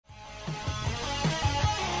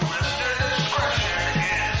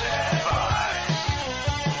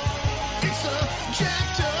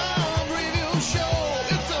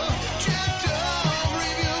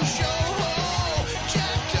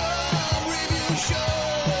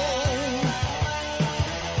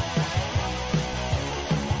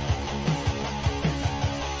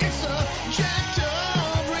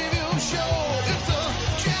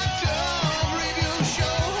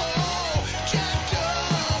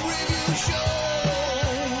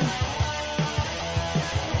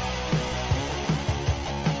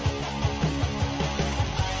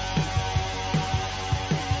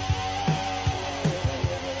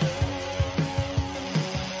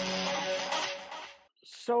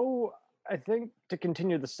So I think to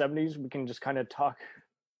continue the 70s, we can just kind of talk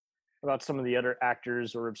about some of the other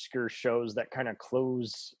actors or obscure shows that kind of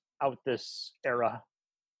close out this era.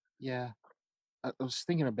 Yeah. I was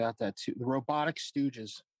thinking about that too. The Robotic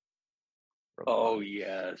Stooges. Oh,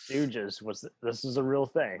 yes. Stooges this is a real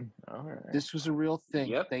thing. All right. This was a real thing.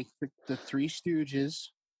 Yep. They took the Three Stooges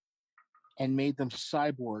and made them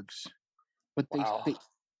cyborgs, but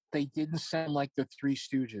they didn't sound like the Three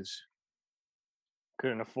Stooges.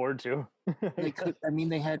 Couldn't afford to. They could. I mean,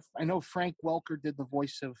 they had. I know Frank Welker did the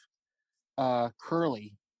voice of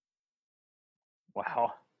Curly.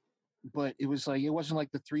 Wow. But it wasn't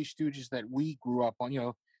like the Three Stooges that we grew up on. It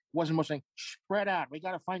wasn't much like, spread out. We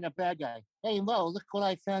got to find that bad guy. Hey, Lo, look what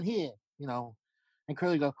I found here. And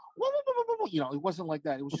Curly go, whoa, whoa, whoa, whoa, whoa. It wasn't like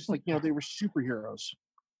that. It was just like, they were superheroes.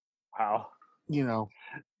 Wow.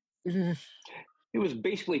 It was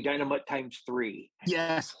basically Dynamite times 3.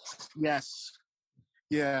 Yes.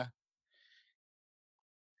 Yeah.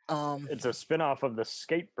 It's a spinoff of the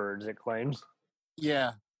Skatebirds, it claims.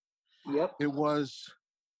 Yeah. Yep. It was.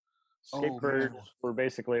 Skatebirds were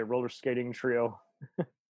basically a roller skating trio.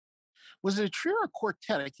 Was it a trio or a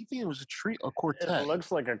quartet? I keep thinking it was a quartet. It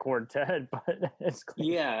looks like a quartet, but it's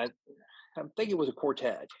clear. Yeah, I think it was a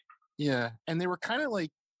quartet. Yeah, and they were kind of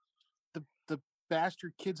like the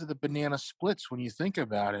bastard kids of the Banana Splits when you think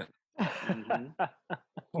about it.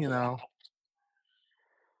 Mm-hmm.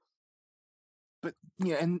 But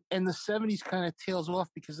yeah, and the 70s kind of tails off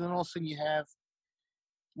because then all of a sudden you have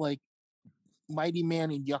like Mighty Man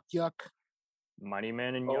and Yuck Yuck. Mighty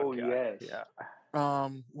Man and Yuck Yuck. Yes. Yeah.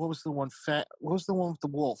 What was the one? What was the one with the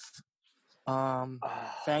wolf?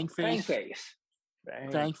 Fangface.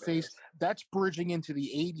 Fangface. That's bridging into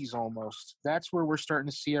the 80s almost. That's where we're starting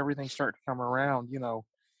to see everything start to come around.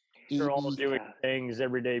 They're all doing things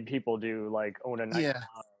everyday people do, like own a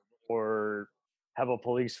nightclub or have a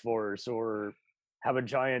police force or have a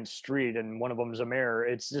giant street and one of them's a mayor.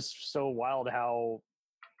 It's just so wild how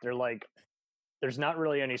they're like, there's not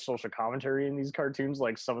really any social commentary in these cartoons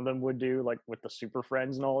like some of them would do, like with the Super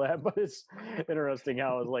Friends and all that. But it's interesting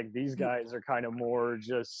how like these guys are kind of more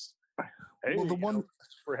just, hey,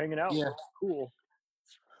 we're hanging out. Yeah. We're cool.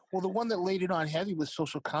 Well, the one that laid it on heavy with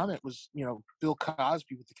social comment was, Bill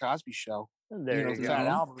Cosby with the Cosby Show. There you go. Fat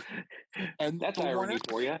Albert. And that's irony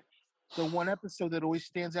for you. The one episode that always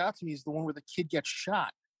stands out to me is the one where the kid gets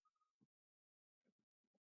shot.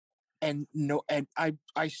 And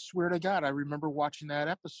I swear to God, I remember watching that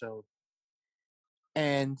episode.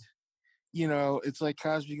 And, it's like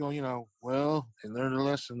Cosby going, well, they learned a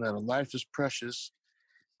lesson that a life is precious.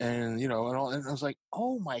 And, and I was like,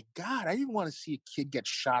 oh my God, I didn't want to see a kid get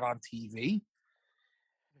shot on TV.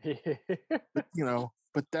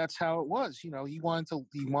 But that's how it was. He wanted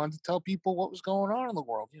to tell people what was going on in the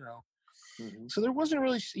world, Mm-hmm. So there wasn't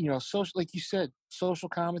really, social, like you said, social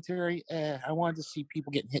commentary. I wanted to see people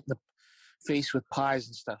getting hit in the face with pies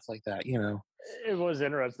and stuff like that, It was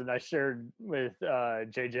interesting. I shared with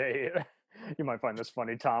JJ, you might find this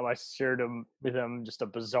funny, Tom. I shared with him just a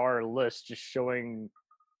bizarre list just showing,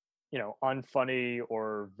 unfunny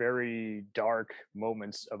or very dark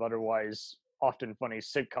moments of otherwise often funny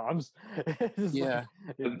sitcoms. Yeah.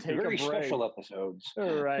 Very special episodes.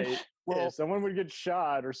 Right. Well, someone would get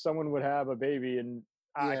shot or someone would have a baby. And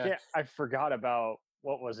I forgot about,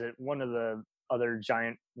 what was it? One of the other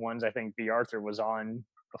giant ones, I think B. Arthur was on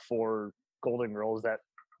before Golden Girls that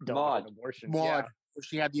dealt with abortion. Maud, where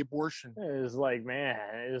she had the abortion. It was like, man,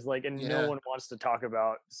 no one wants to talk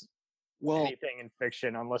about anything in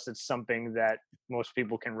fiction unless it's something that most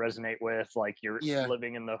people can resonate with, like you're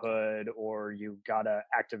living in the hood or you got a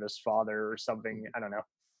activist father or something. I don't know.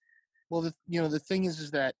 Well, the thing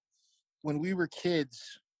is that when we were kids,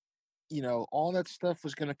 all that stuff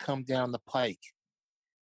was going to come down the pike.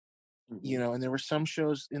 Mm-hmm. And there were some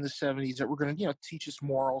shows in the 70s that were going to, teach us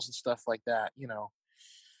morals and stuff like that,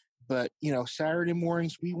 But, Saturday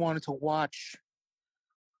mornings, we wanted to watch,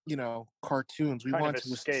 cartoons. We wanted to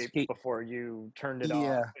escape before you turned it off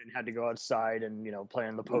and had to go outside and, play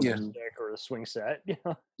on the pogo stick or the swing set.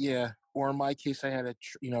 Yeah. Or in my case, I had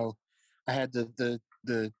I had the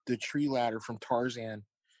tree ladder from Tarzan,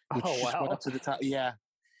 which just went up to the top. Yeah.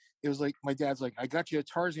 It was like, my dad's like, I got you a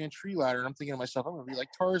Tarzan tree ladder. And I'm thinking to myself, I'm going to be like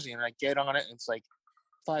Tarzan. And I get on it and it's like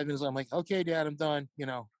 5 minutes. I'm like, okay, Dad, I'm done.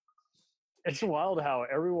 It's wild how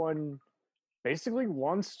everyone basically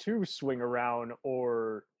wants to swing around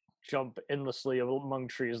or jump endlessly among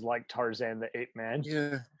trees like Tarzan the Ape Man.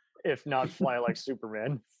 Yeah. If not fly like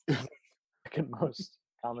Superman. Second most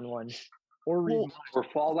common one. Or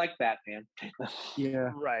fall like Batman.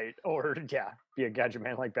 Yeah. Right. Or be a gadget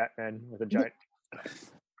man like Batman with a giant.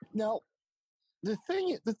 Now, the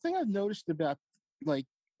thing I've noticed about like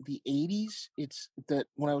the 80s, it's that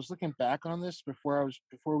when I was looking back on this before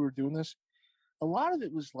we were doing this, a lot of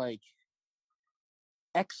it was like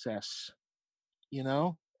excess, you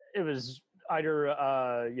know? It was either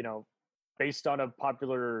based on a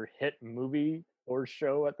popular hit movie or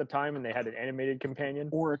show at the time, and they had an animated companion.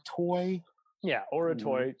 Or a toy. Yeah, or a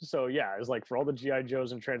toy. So yeah, it's like for all the G.I.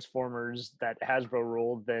 Joes and Transformers that Hasbro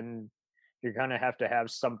ruled, then you're gonna have to have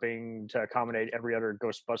something to accommodate every other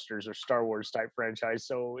Ghostbusters or Star Wars type franchise.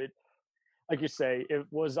 So it, like you say, it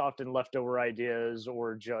was often leftover ideas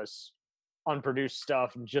or just unproduced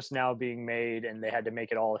stuff just now being made, and they had to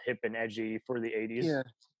make it all hip and edgy for the 80s. Yeah.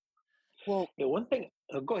 Well, one thing.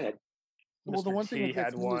 Go ahead. Well, the one thing that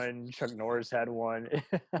had one. Chuck Norris had one.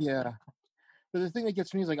 Yeah. But the thing that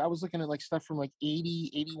gets me is like I was looking at like stuff from like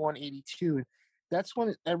 80, 81, 82. And that's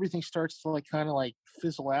when everything starts to like kind of like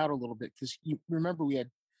fizzle out a little bit. Because you remember if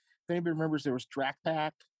anybody remembers, there was Drac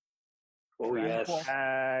Pack. Oh, yes.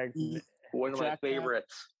 One of my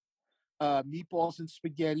favorites. Meatballs and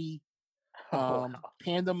Spaghetti.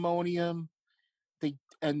 Pandemonium.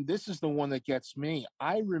 And this is the one that gets me.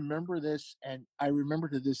 I remember this, and I remember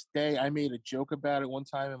to this day, I made a joke about it one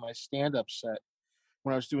time in my stand-up set.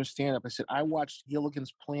 When I was doing stand-up, I said, I watched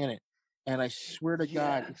Gilligan's Planet, and I swear to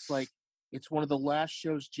God, it's one of the last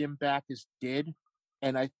shows Jim Backus did.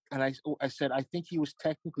 And I said, I think he was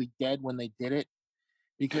technically dead when they did it,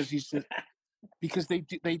 because they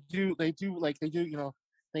do, you know,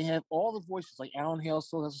 they have all the voices, like Alan Hale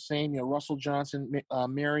still has the same, you know, Russell Johnson,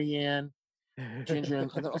 Marianne, Ginger,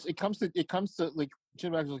 and it comes to like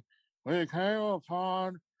Jim Backus, like, we came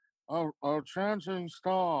upon a transcending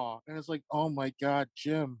star, and it's like, oh my God,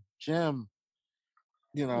 Jim,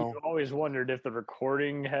 you know. You always wondered if the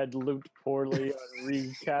recording had looped poorly on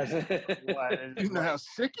recast. You know how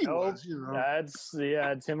sick he was, you know.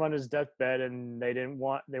 It's him on his deathbed, and they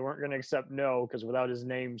weren't going to accept no, because without his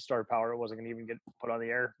name, Star Power, it wasn't going to even get put on the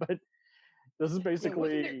air. But this is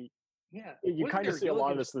basically, you kind of see a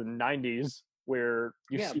lot of this in the 90s, where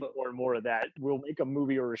you see more and more of that. We'll make a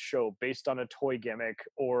movie or a show based on a toy gimmick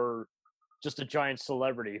or just a giant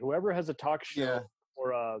celebrity. Whoever has a talk show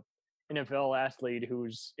or a NFL athlete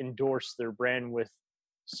who's endorsed their brand with,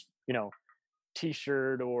 you know,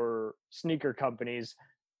 T-shirt or sneaker companies,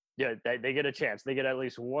 they get a chance. They get at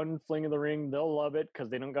least one fling of the ring. They'll love it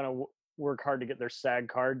because they don't gonna work hard to get their SAG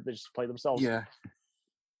card. They just play themselves. Yeah,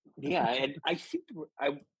 and I think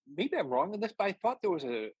maybe I'm wrong on this, but I thought there was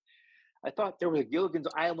a Gilligan's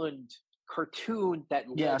Island cartoon that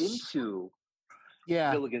led into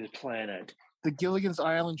Gilligan's Planet. The Gilligan's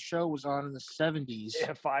Island show was on in the 70s.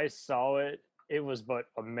 If I saw it, it was but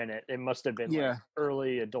a minute. It must have been like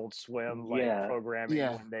early Adult Swim programming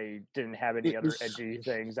when they didn't have any other edgy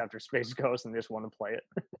things after Space Ghost and they just want to play it.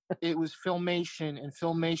 It was Filmation, and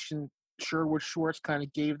Filmation, Sherwood Schwartz kind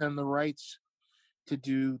of gave them the rights to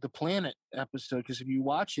do the Planet episode, because if you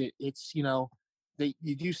watch it, it's, you know,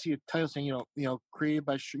 you do see a title saying, you know, created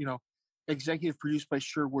by, you know, executive produced by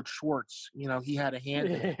Sherwood Schwartz. You know, he had a hand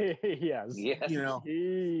in it. Yes. You know,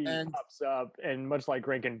 he pops up, and much like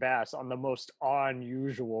Rankin Bass on the most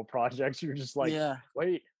unusual projects, you're just like,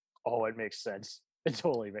 wait, it makes sense. It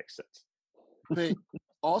totally makes sense. But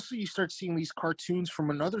also you start seeing these cartoons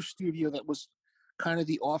from another studio that was kind of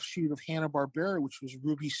the offshoot of Hanna-Barbera, which was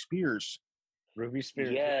Ruby Spears.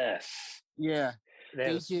 Yes. Yeah. They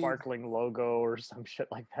had a sparkling logo or some shit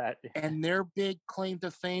like that. And their big claim to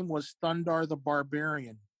fame was Thundar the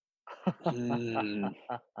Barbarian.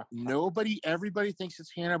 Everybody thinks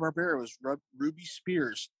it's Hanna-Barbera. It was Ruby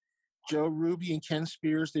Spears. Joe Ruby and Ken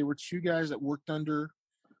Spears, they were two guys that worked under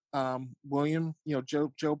William, you know,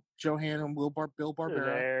 Joe Hanna and Bill Barbera.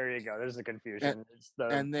 There you go. There's the confusion.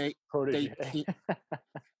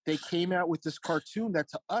 They came out with this cartoon that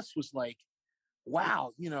to us was like,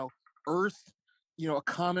 wow, you know, Earth, you know, a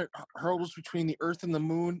comet hurtles between the Earth and the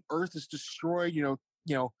moon. Earth is destroyed. You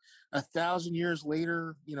know, 1,000 years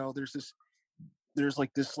later, you know, there's this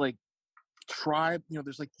tribe. You know,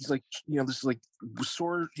 there's like these like, you know, this is like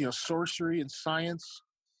sorcery and science,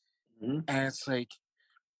 and it's like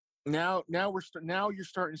now you're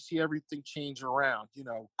starting to see everything change around. You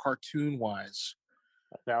know, cartoon wise.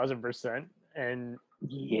 1,000%. And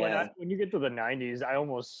when you get to the 90s, I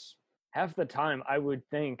almost half the time I would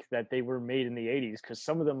think that they were made in the 80s, because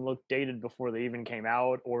some of them looked dated before they even came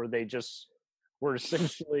out, or they just were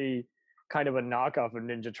essentially kind of a knockoff of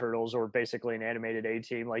Ninja Turtles, or basically an animated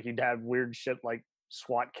A-Team. Like you'd have weird shit like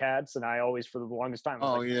SWAT Cats, and I always, for the longest time,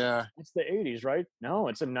 it's the 80s, right? No,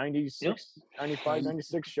 it's a 96, 95,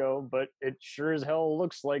 96 show, but it sure as hell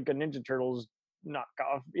looks like a Ninja Turtles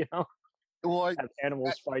knockoff, you know? Well, have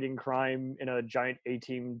animals fighting crime in a giant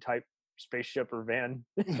A-Team type spaceship or van.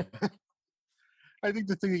 I think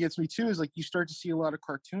the thing that gets me too is like you start to see a lot of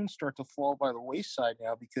cartoons start to fall by the wayside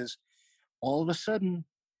now because all of a sudden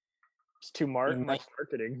it's too much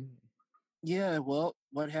marketing. Yeah, well,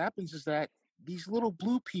 what happens is that these little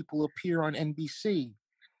blue people appear on NBC.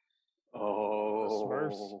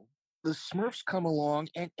 Oh, the Smurfs come along,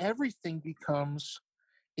 and everything becomes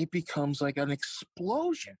like an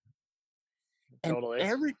explosion. Totally.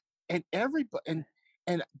 And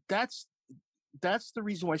that's the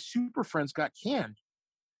reason why Super Friends got canned.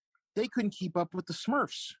 They couldn't keep up with the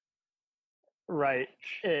Smurfs. Right.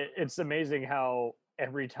 It's amazing how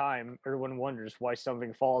every time everyone wonders why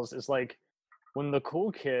something falls. It's like when the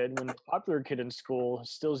popular kid in school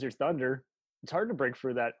steals your thunder, it's hard to break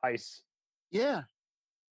through that ice. Yeah.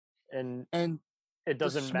 And it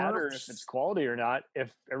doesn't matter if it's quality or not.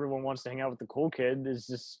 If everyone wants to hang out with the cool kid,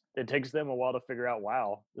 it takes them a while to figure out,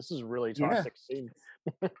 wow, this is a really toxic scene.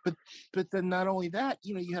 but then not only that,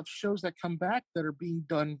 you have shows that come back that are being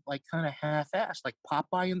done like kind of half-assed, like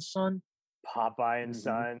Popeye and Son.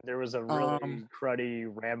 Son. There was a really cruddy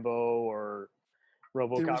Rambo or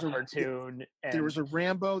RoboCop cartoon. There was a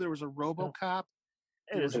Rambo. There was a RoboCop.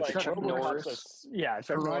 It was like Chuck Norris. Yeah,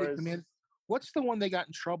 Chuck Norris. Command. What's the one they got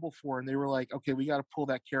in trouble for? And they were like, okay, we got to pull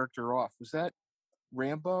that character off. Was that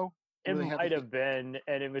Rambo? It might have been.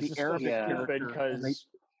 And it was just so stupid because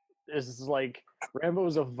this is like Rambo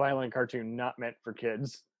is a violent cartoon not meant for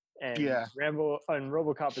kids. And Rambo and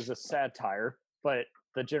RoboCop is a satire, but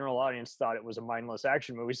the general audience thought it was a mindless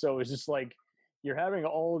action movie. So it was just like you're having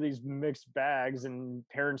all of these mixed bags, and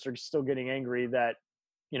parents are still getting angry that,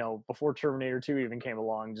 before Terminator 2 even came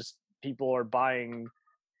along, just people are buying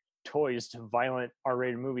toys to violent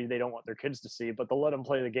R-rated movie they don't want their kids to see, but they'll let them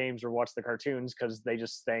play the games or watch the cartoons because they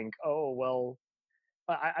just think, oh, well,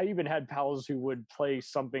 I even had pals who would play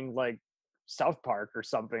something like South Park or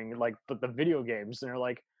something like, but the video games, and they're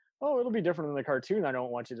like, oh, it'll be different than the cartoon I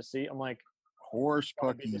don't want you to see. I'm like, horse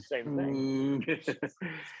puppy. The same thing.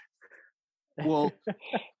 Well,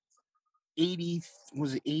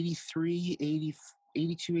 83, 80,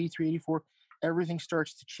 82, 83, 84, everything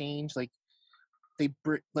starts to change. Like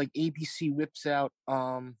ABC whips out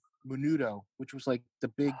Menudo, which was like the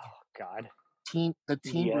big teen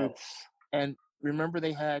group. And remember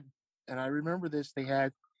they had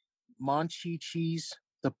Monchi-Chi's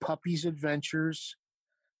The Puppies Adventures,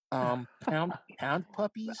 Pound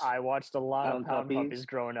Puppies. I watched a lot of Pound Puppies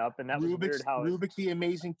growing up, and that was weird how Rubik the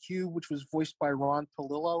Amazing Cube, which was voiced by Ron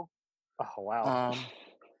Palillo. Oh wow!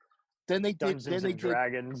 Then they did Dungeons and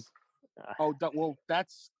Dragons. Well,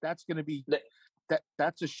 that's going to be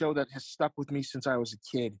that's a show that has stuck with me since I was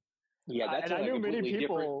a kid. Yeah, that's I knew many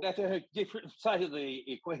people. That's a different side of the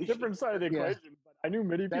equation. But I knew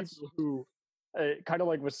many people who, kind of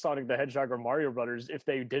like with Sonic the Hedgehog or Mario Brothers, if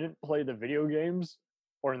they didn't play the video games,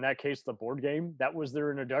 or in that case the board game, that was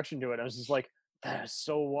their introduction to it. I was just like, that is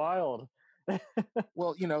so wild.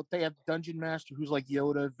 Well, they have Dungeon Master, who's like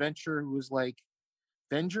Yoda, Venture, who was like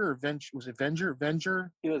Venger. Was it Venger?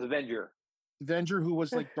 He was Avenger. Venger, who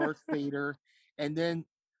was like Darth Vader, and then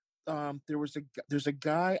there's a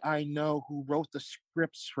guy I know who wrote the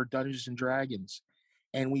scripts for Dungeons and Dragons,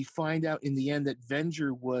 and we find out in the end that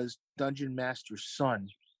Venger was Dungeon Master's son.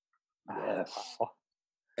 Yes.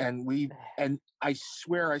 And I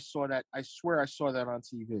swear I saw that. I swear I saw that on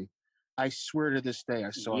TV. I swear to this day I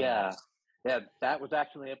saw that. Yeah, that was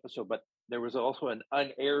actually an episode, but there was also an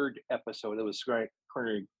unaired episode that was going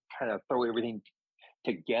to kind of throw everything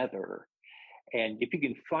together. And if you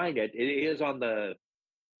can find it, it is on the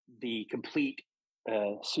complete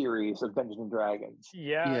series of Dungeons and Dragons.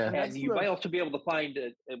 Yeah. And you might also be able to find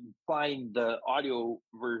the audio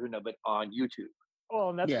version of it on YouTube. Well,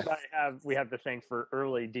 and that's what we have to thank for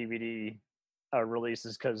early DVD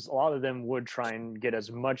releases, because a lot of them would try and get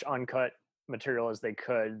as much uncut material as they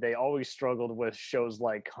could. They always struggled with shows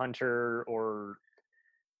like Hunter or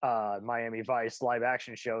Miami Vice live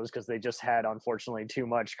action shows because they just had, unfortunately, too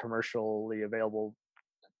much commercially available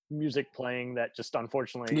music playing that just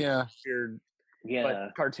unfortunately appeared. Yeah.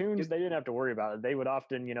 But cartoons, they didn't have to worry about it. They would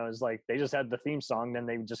often, it's like they just had the theme song, then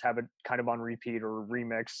they would just have it kind of on repeat or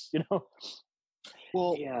remix,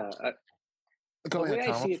 Well, yeah. Go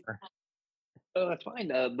ahead, Tom. Oh, that's fine.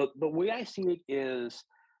 The way I see it is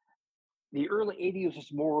the early 80s was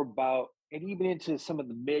more about, and even into some of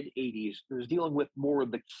the mid 80s, it was dealing with more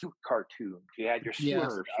of the cute cartoons. You had your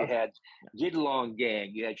Smurfs, you had Get Along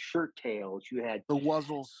Gang, you had Shirt Tails, you had the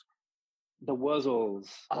Wuzzles. the Wuzzles.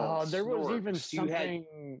 There was even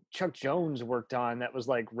something Chuck Jones worked on that was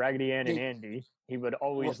like Raggedy Ann and Andy. He would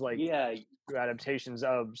always do adaptations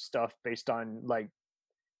of stuff based on like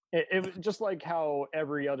it was just like how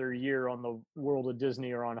every other year on the World of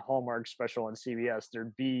Disney or on Hallmark special on CBS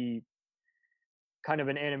there'd be kind of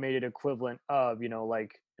an animated equivalent of, you know,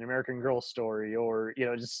 like an American Girl story, or, you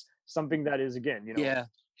know, just something that is, again, you know,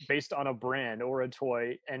 based on a brand or a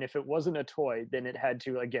toy. And if it wasn't a toy, then it had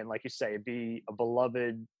to, again, like you say, be a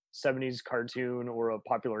beloved 70s cartoon or a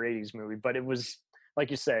popular 80s movie. But it was,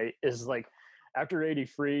 like you say, is like after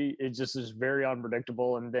 83, it just is very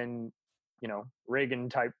unpredictable. And then, you know, Reagan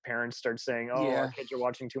type parents start saying, oh, our kids are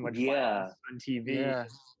watching too much violence on TV. Yeah.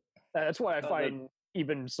 That's why I find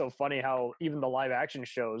even so funny how even the live action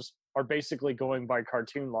shows are basically going by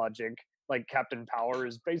cartoon logic. Like Captain Power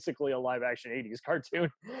is basically a live action 80s cartoon.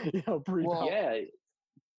 You know,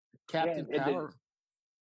 Captain Power.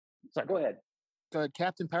 Sorry, go ahead.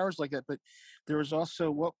 Captain Power's like that, but there was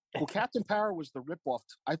also Captain Power was the ripoff.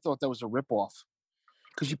 I thought that was a ripoff.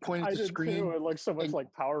 Because you pointed at the screen. Too. It looked so much like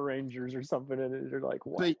Power Rangers or something, and you're like,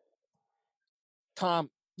 what? But, Tom,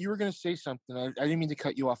 you were going to say something. I didn't mean to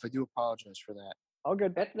cut you off. I do apologize for that. Oh,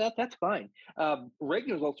 good. That's fine.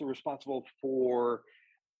 Reagan was also responsible for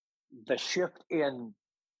the shift in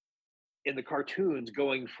the cartoons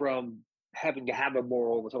going from having to have a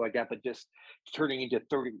moral and stuff like that, but just turning into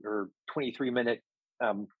 30 or 23-minute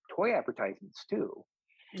toy advertisements too.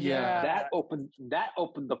 Yeah, that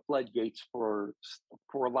opened the floodgates for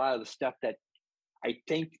a lot of the stuff that I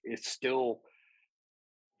think is still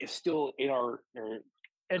in our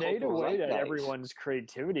it ate away at everyone's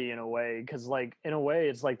creativity in a way, because like in a way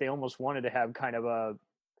it's like they almost wanted to have kind of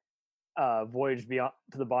a voyage beyond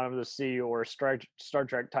to the bottom of the sea or Star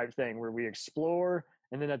Trek type thing where we explore,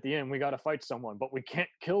 and then at the end we got to fight someone, but we can't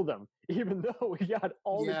kill them, even though we got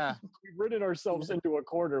all we've ridden ourselves into a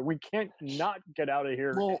corner. We can't not get out of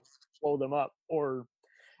here and blow them up or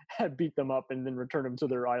beat them up and then return them to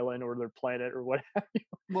their island or their planet or what have you.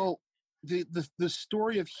 Well, the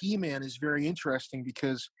story of He-Man is very interesting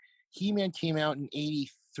because He-Man came out in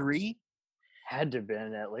 83. Had to have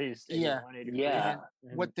been at least 81, 83. And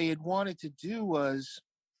what they had wanted to do was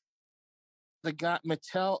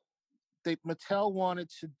Mattel wanted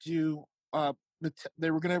to do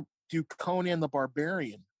they were going to do Conan the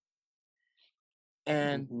Barbarian,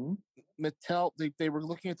 and Mattel they were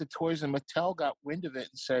looking at the toys, and Mattel got wind of it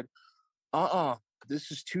and said,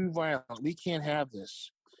 this is too violent, we can't have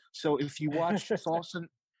this. So if you watch Salson,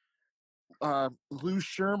 Lou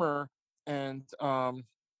Shermer and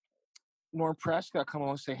Norm Prescott come on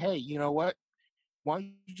and say, hey, you know what, why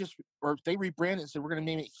don't you just, or they rebranded and said, we're going to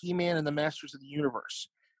name it He-Man and the Masters of the Universe,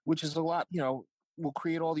 which is a lot, you know, we'll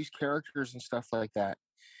create all these characters and stuff like that.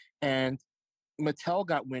 And Mattel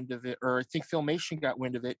got wind of it, or I think Filmation got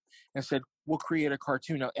wind of it and said, we'll create a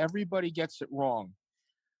cartoon. Now, everybody gets it wrong.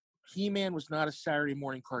 He-Man was not a Saturday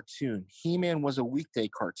morning cartoon. He-Man was a weekday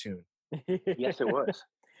cartoon. Yes, it was.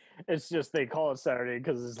 It's just they call it Saturday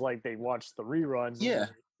because it's like they watch the reruns. Yeah.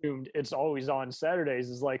 And it's always on Saturdays.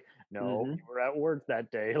 It's like, no, you were at work that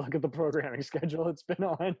day. Look at the programming schedule it's been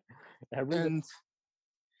on.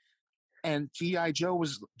 And G.I. Joe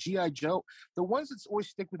was G.I. Joe. The ones that always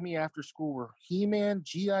stick with me after school were He-Man,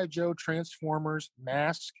 G.I. Joe, Transformers,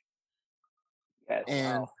 Mask,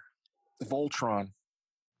 and Voltron.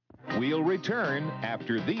 We'll return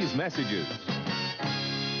after these messages.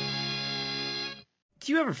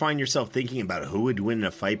 Do you ever find yourself thinking about who would win in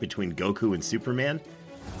a fight between Goku and Superman?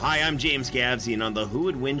 Hi, I'm James Gavsey, and on the Who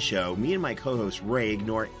Would Win show, me and my co-host Ray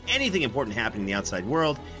ignore anything important happening in the outside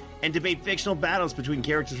world and debate fictional battles between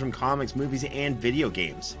characters from comics, movies, and video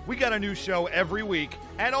games. We got a new show every week,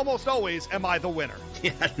 and almost always am I the winner.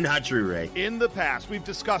 Yeah, not true, Ray. In the past, we've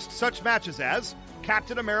discussed such matches as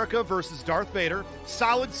Captain America versus Darth Vader,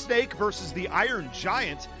 Solid Snake versus the Iron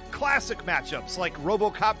Giant, classic matchups like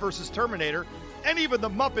RoboCop versus Terminator, and even the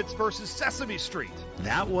Muppets versus Sesame Street.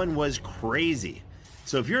 That one was crazy.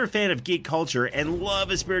 So if you're a fan of geek culture and love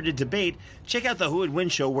a spirited debate, check out the Who Would Win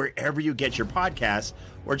show wherever you get your podcasts,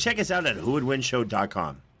 or check us out at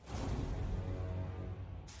whowouldwinshow.com.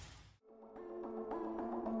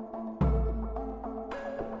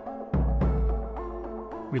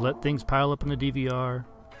 We let things pile up in the DVR,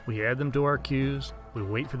 we add them to our queues, we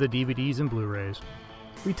wait for the DVDs and Blu-rays.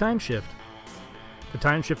 We time shift. The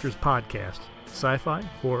Time Shifters Podcast. Sci-fi,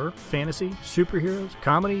 horror, fantasy, superheroes,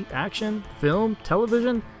 comedy, action, film,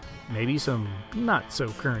 television, maybe some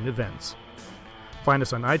not-so-current events. Find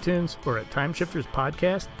us on iTunes or at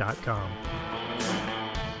timeshifterspodcast.com.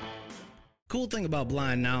 Cool thing about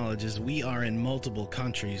Blind Knowledge is we are in multiple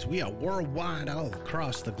countries. We are worldwide all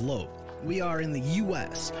across the globe. We are in the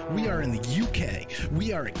US. We are in the UK.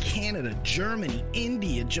 We are in Canada, Germany,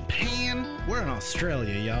 India, Japan. We're in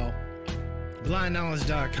Australia, y'all.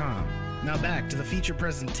 BlindKnowledge.com. Now back to the feature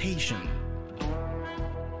presentation.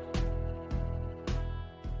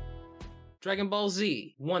 Dragon Ball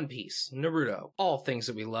Z, One Piece, Naruto, all things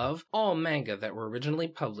that we love, all manga that were originally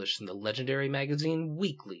published in the legendary magazine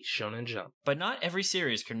Weekly Shonen Jump. But not every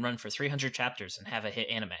series can run for 300 chapters and have a hit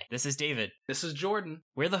anime. This is David. This is Jordan.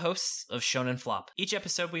 We're the hosts of Shonen Flop. Each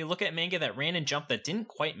episode we look at manga that ran in Jump that didn't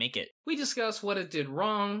quite make it. We discuss what it did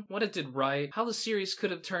wrong, what it did right, how the series could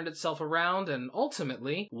have turned itself around, and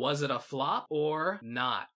ultimately, was it a flop or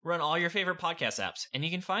not? We're on all your favorite podcast apps, and you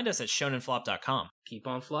can find us at shonenflop.com. Keep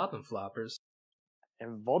on flopping, floppers.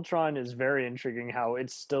 And Voltron is very intriguing how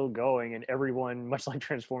it's still going, and everyone, much like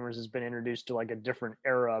Transformers, has been introduced to like a different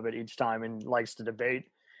era of it each time and likes to debate.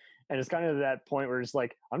 And it's kind of that point where it's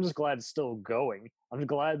like, I'm just glad it's still going. I'm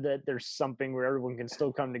glad that there's something where everyone can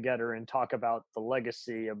still come together and talk about the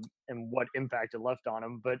legacy of, and what impact it left on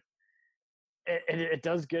them. But it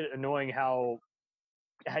does get annoying how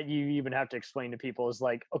you even have to explain to people is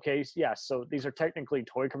like, okay, yeah, so these are technically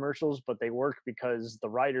toy commercials, but they work because the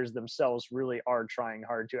writers themselves really are trying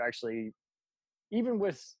hard to actually,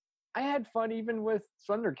 I had fun even with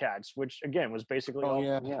Thundercats, which again was basically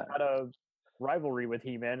had a rivalry with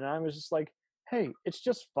He-Man, and I was just like, hey, it's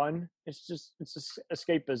just fun. It's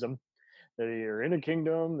escapism. They're in a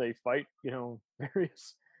kingdom, they fight,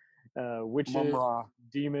 various witches,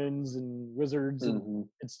 demons, and wizards, and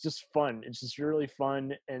it's just fun. It's just really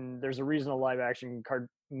fun, and there's a reason a live-action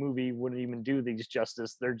movie wouldn't even do these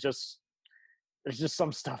justice. There's just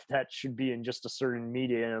some stuff that should be in just a certain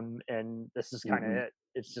medium, and this is kind of it.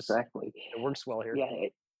 It's just exactly it works well here. Yeah,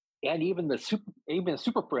 and even the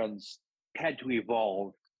Super Friends had to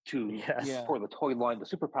evolve for the toy line, the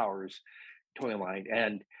Superpowers toy line,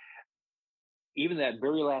 and even that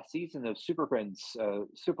very last season of Super Friends,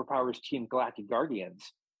 Superpowers Team Galactic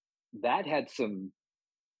Guardians, that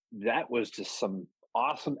was just some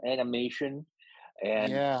awesome animation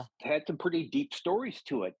and had some pretty deep stories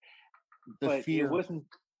to it. But it wasn't,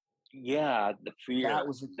 the fear. That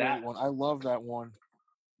was a great one. I love that one.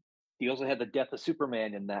 He also had the death of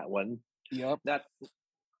Superman in that one. Yep. But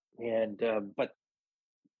a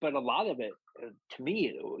lot of it, to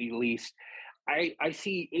me at least, I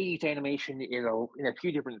see 80s animation in a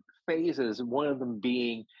few different phases. One of them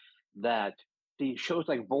being that the shows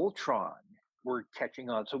like Voltron were catching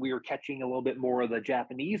on, so we were catching a little bit more of the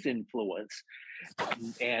Japanese influence,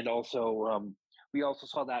 and also we also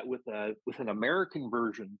saw that with an American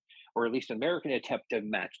version, or at least an American attempt to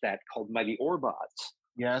match that, called Mighty Orbots.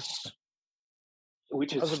 Yes,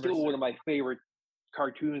 which is still one of my favorite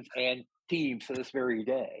cartoons and themes to this very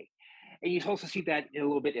day. And you also see that a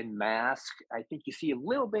little bit in Mask. I think you see a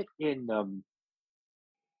little bit in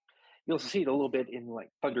you also see it a little bit in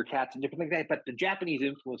like Thundercats and different like that. But the Japanese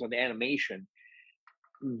influence on the animation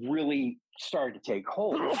really started to take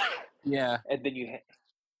hold. Yeah. And then you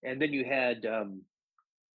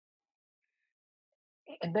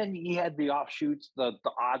had the offshoots, the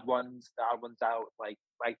odd ones out like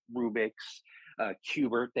Rubik's,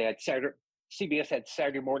 Qbert. They had CBS had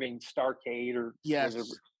Saturday Morning Starcade, or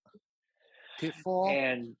Pitfall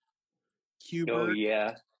and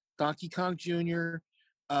Qbert, Donkey Kong Jr.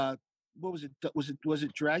 What was it? Was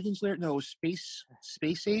it Dragon's Lair? No, it was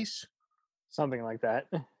Space Ace, something like that.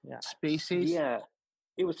 Yeah, Space Ace. Yeah,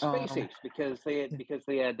 it was Space Ace because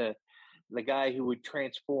they had the guy who would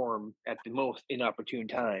transform at the most inopportune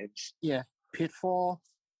times. Yeah, Pitfall.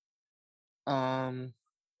 Yeah,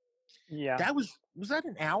 that was that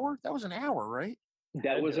an hour? That was an hour, right?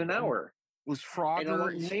 That was an hour. Was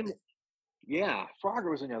Frogger? Frogger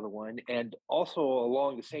was another one, and also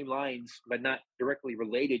along the same lines, but not directly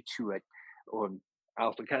related to it.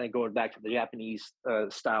 Also, kind of going back to the Japanese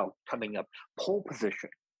style coming up, Pole Position.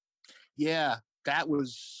 Yeah, that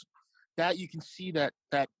you can see that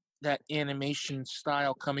animation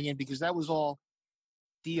style coming in, because that was all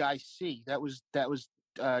DIC. That was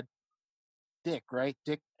Dick, right?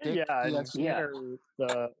 Dick.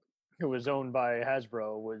 Who was owned by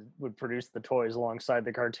Hasbro would produce the toys alongside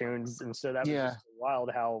the cartoons, and so that was just wild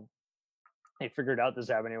how they figured out this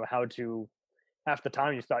avenue. How to, half the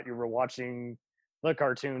time you thought you were watching the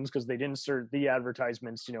cartoons because they didn't insert the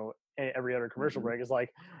advertisements, every other commercial break. Is like,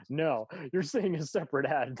 no, you're seeing a separate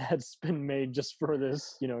ad that's been made just for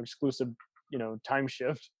this, exclusive, time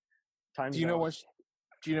shift. Do you know why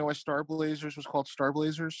Star Blazers was called Star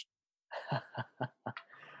Blazers?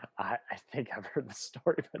 I think I've heard the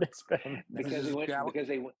story, but it's been because they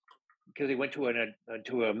went to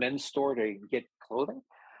a men's store to get clothing.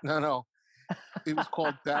 No. It was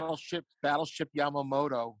called Battleship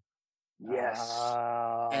Yamamoto. Yes.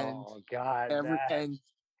 Oh God.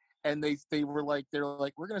 And they were like,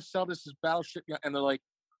 we're gonna sell this as Battleship, and they're like,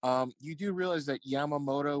 you do realize that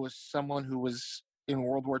Yamamoto was someone who was in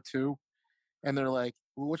World War II, and they're like,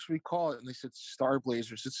 well, what should we call it? And they said Star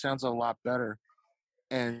Blazers. It sounds a lot better.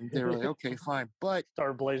 And they were like, okay, fine, but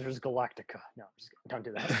Star Blazers Galactica. No, don't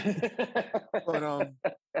do that. But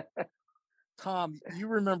Tom, you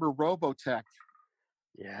remember Robotech?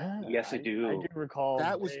 Yeah. Yes, I do. I do recall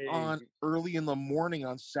that was on early in the morning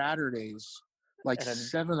on Saturdays, like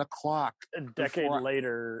 7 o'clock. A decade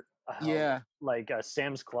later, like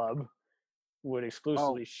Sam's Club would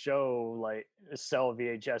exclusively sell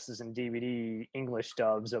VHSs and DVD English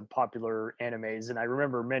dubs of popular animes, and I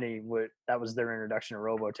remember that was their introduction to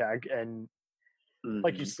Robotech. And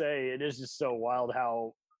like you say, it is just so wild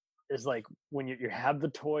how it's like when you have the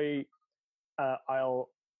toy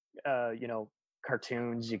aisle,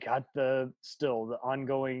 cartoons, you got the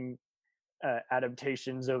ongoing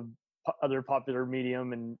adaptations of other popular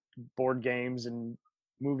medium and board games and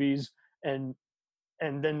movies, and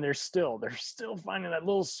then they're still finding that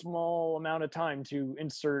little small amount of time to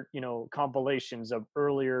insert, compilations of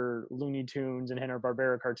earlier Looney Tunes and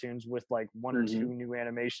Hanna-Barbera cartoons with like one or two new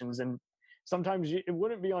animations. And sometimes it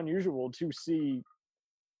wouldn't be unusual to see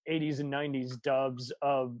 80s and 90s dubs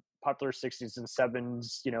of popular 60s and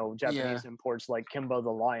 7s, Japanese imports like Kimba the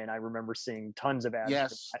Lion. I remember seeing tons of ads.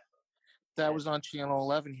 Yes. That was on Channel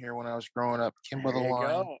 11 here when I was growing up. Kimba the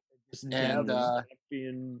Lion. Just never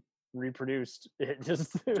being reproduced. It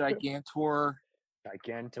just Gigantor,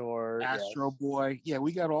 yes. Astro Boy. Yeah,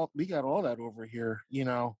 we got all that over here, in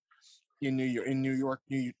New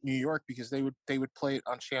York, because they would play it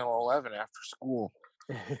on Channel 11 after school.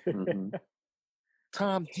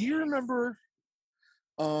 Tom, do you remember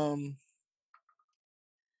the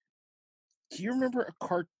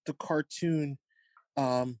cartoon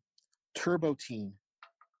Turbo Teen?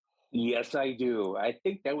 Yes, I do. I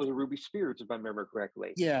think that was Ruby Spears, if I remember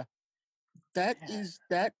correctly. Yeah. That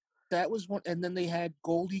was one, and then they had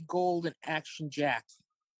Goldie Gold and Action Jack.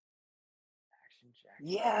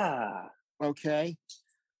 Yeah. Okay.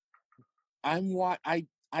 I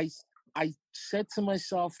said to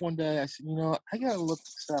myself one day, I said, I gotta look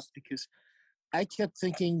this up because I kept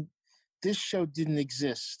thinking this show didn't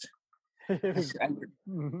exist.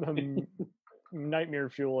 Nightmare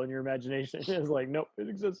fuel in your imagination. It was like, nope, it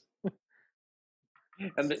exists.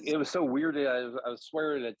 And it was so weird. I was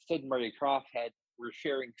swearing that Sid and Marty Krofft were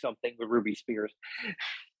sharing something with Ruby Spears.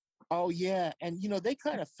 Oh yeah, and they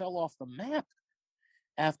kind of fell off the map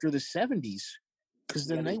after the 70s because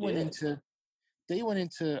then they went into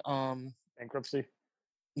bankruptcy.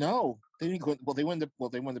 No, they didn't go. Well, they went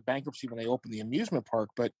into bankruptcy when they opened the amusement park,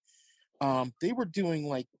 but they were doing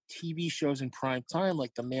like TV shows in prime time,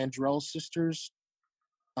 like the Mandrell Sisters.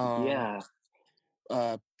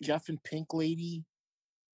 Jeff and Pink Lady.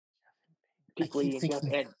 Pink Lady and Jeff.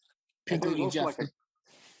 Pink Lady and Jeff.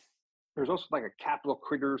 There's also like a Capital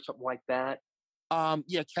Critter or something like that. I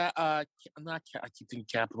keep thinking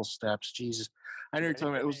Capital Steps. Jesus, I know you're talking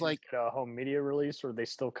about. It was like a home media release, or are they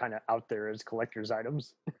still kind of out there as collector's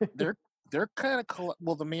items? They're kind of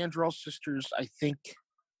the Mandrell Sisters. I think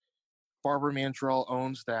Barbara Mandrell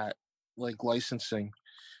owns that like licensing,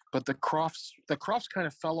 but the Crofts kind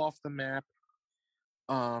of fell off the map.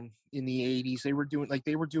 In the 80s, they were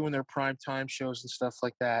doing their prime time shows and stuff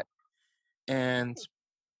like that, and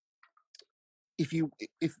if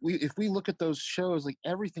we look at those shows, like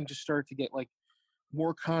everything just started to get like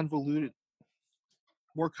more convoluted,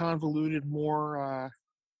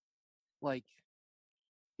 like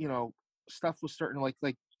stuff was starting to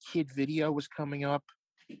like kid video was coming up.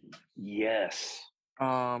 Yes.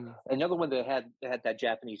 Another one that had that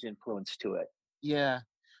Japanese influence to it. Yeah,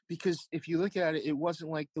 because if you look at it, it wasn't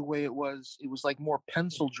like the way it was. It was like more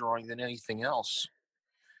pencil drawing than anything else.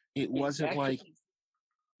 It wasn't like.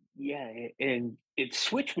 Yeah, and it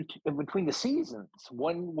switched between the seasons.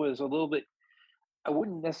 One was a little bit, I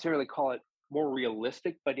wouldn't necessarily call it more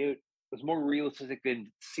realistic, but it was more realistic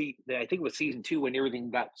than I think it was season 2 when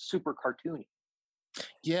everything got super cartoony.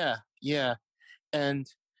 Yeah. And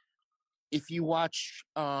if you watch,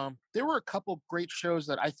 there were a couple great shows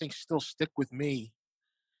that I think still stick with me.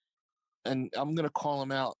 And I'm going to call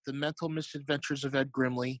them out. The Mental Misadventures of Ed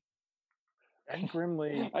Grimley. Ed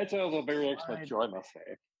Grimley. I tell the very excellent show, I must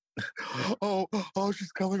say. oh,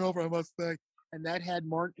 she's coming over, I must say. And that had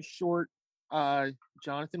Martin Short,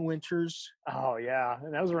 Jonathan Winters. Oh, yeah.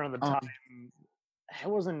 And that was around the time. It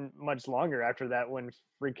wasn't much longer after that when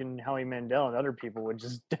freaking Howie Mandel and other people would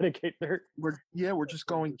just dedicate their. We're just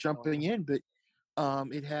jumping in. But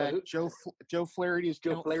It had Joe Flaherty as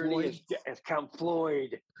Count Floyd. As Count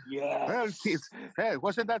Floyd. Yes. Well, kids, hey,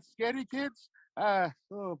 wasn't that scary, kids?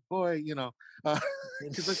 Oh boy, you know.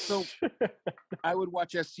 So I would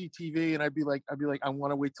watch SCTV and I'd be like, I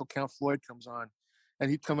want to wait till Count Floyd comes on, and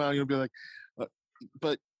he'd come out and he'd be like,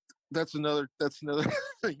 but that's another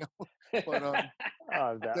thing. But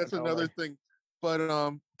that's another thing.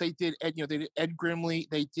 But they did Ed Grimley.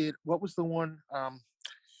 They did, what was the one?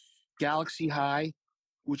 Galaxy High,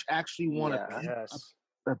 which actually won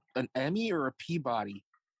an Emmy or a Peabody.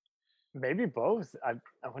 Maybe both. I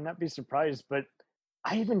would not be surprised, but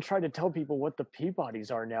I even try to tell people what the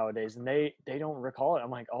Peabodys are nowadays, and they don't recall it. I'm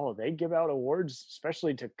like, oh, they give out awards,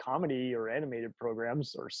 especially to comedy or animated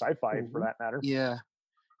programs or sci-fi for that matter. Yeah,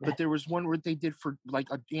 but there was one where they did for like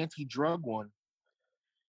an anti-drug one,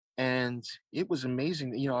 and it was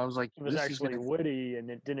amazing. You know, I was like, it was actually witty, and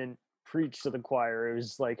it didn't preach to the choir. It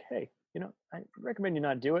was like, hey, you know, I recommend you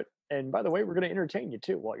not do it. And by the way, we're going to entertain you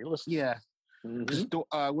too while you're listening. Yeah.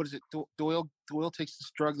 What is it? Doyle takes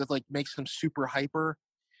this drug that like makes him super hyper,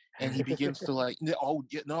 and he begins to like. Oh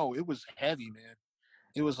no, it was heavy, man.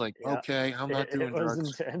 It was like, okay, I'm not doing drugs. It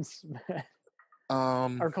was intense.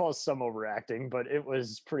 I recall some overacting, but it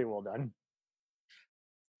was pretty well done.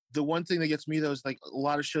 The one thing that gets me though is like a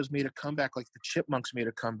lot of shows made a comeback, like the Chipmunks made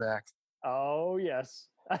a comeback. Oh yes.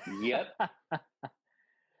 Yep.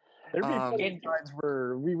 There'd be times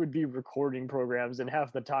where we would be recording programs, and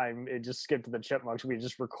half the time it just skipped to the Chipmunks. We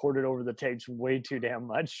just recorded over the tapes way too damn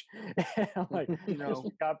much. I'm like, you know,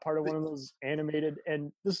 we got part of one of those animated.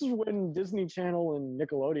 And this is when Disney Channel and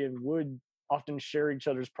Nickelodeon would often share each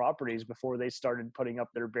other's properties before they started putting up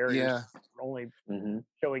their barriers. For only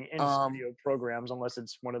showing in-studio programs unless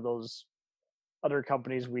it's one of those other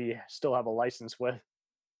companies we still have a license with.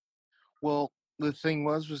 Well, the thing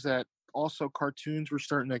was that also cartoons were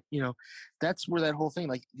starting to, you know, that's where that whole thing,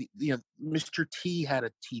 like, you know, Mr. T had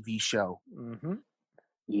a TV show.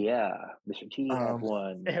 Yeah, Mr. T had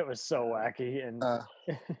one. It was so wacky. And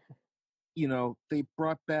you know, they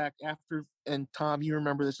brought back after, and Tom, you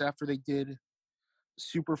remember this, after they did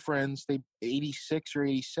Super Friends, they 86 or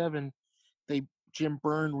 87, Jim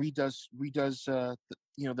Byrne redoes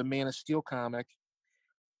you know, the Man of Steel comic,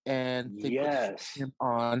 and they put him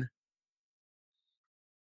on.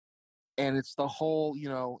 And it's the whole, you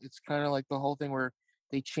know, it's kind of like the whole thing where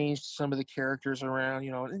they changed some of the characters around,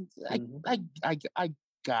 you know, and I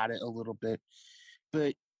got it a little bit,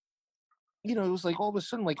 but you know, it was like all of a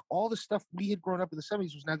sudden, like all the stuff we had grown up in the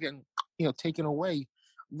 70s was now getting, you know, taken away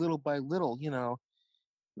little by little, you know,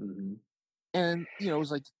 and you know, it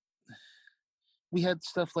was like we had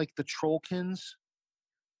stuff like the Trollkins,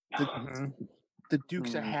 the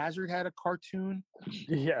Dukes of Hazzard had a cartoon.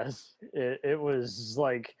 Yes, it was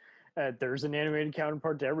like. There's an animated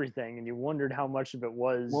counterpart to everything, and you wondered how much of it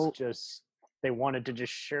was just they wanted to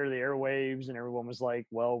just share the airwaves, and everyone was like,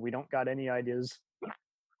 well, we don't got any ideas,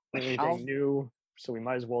 anything new, so we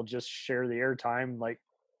might as well just share the airtime. Like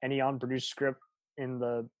any unproduced script in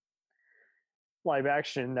the live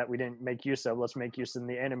action that we didn't make use of, let's make use in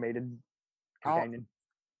the animated companion.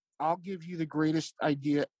 I'll give you the greatest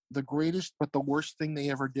idea, the greatest but the worst thing they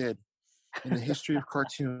ever did in the history of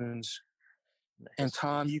cartoons. And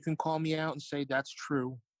Tom, you can call me out and say that's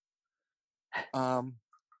true.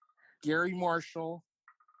 Gary Marshall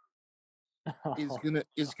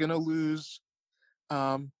is gonna lose.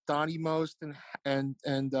 Donnie Most and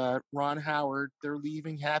Ron Howard, they're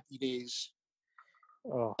leaving Happy Days.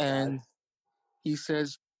 And he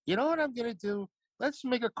says, you know what I'm gonna do? Let's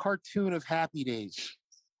make a cartoon of Happy Days.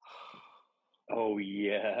 Oh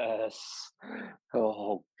yes.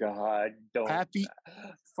 Oh God. Don't.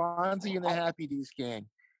 Fonzie and the Happy Days gang.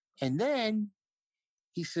 And then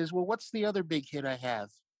he says, well, what's the other big hit I have?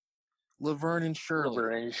 Laverne and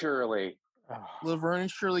Shirley. Laverne and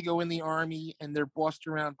Shirley go in the army and they're bossed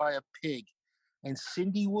around by a pig. And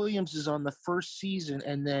Cindy Williams is on the first season,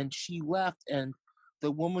 and then she left, and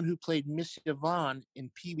the woman who played Miss Yvonne in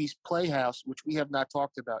Pee-wee's Playhouse, which we have not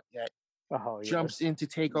talked about yet, jumps in to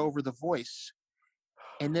take over the voice.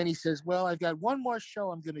 And then he says, well, I've got one more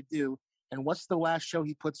show I'm going to do. And what's the last show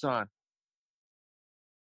he puts on?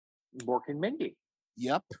 Mork and Mindy.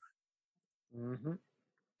 Yep.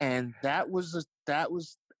 And that was,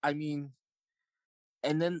 I mean,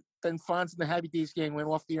 and then Fonz and the Happy Days gang went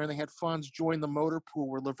off the air, and they had Fonz join the motor pool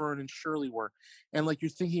where Laverne and Shirley were. And like, you're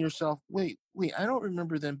thinking to yourself, wait, I don't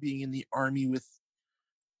remember them being in the army with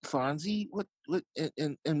Fonzie. What,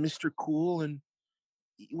 and Mr. Cool, and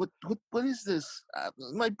what is this?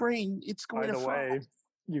 My brain, it's going to By the way,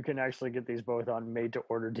 you can actually get these both on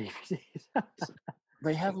made-to-order DVDs.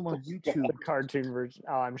 They have them on YouTube. The cartoon version.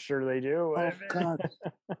 Oh, I'm sure they do. Oh God.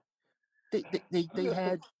 they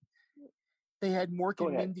had Mork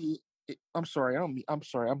and Mindy. I'm sorry. I'm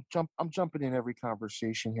sorry. I'm jumping in every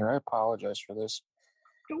conversation here. I apologize for this.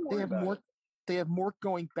 Don't worry about it. They have Mork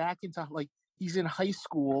going back into, like, he's in high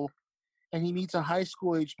school, and he meets a high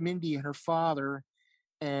school age Mindy and her father,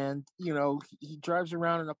 and he drives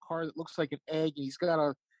around in a car that looks like an egg, and he's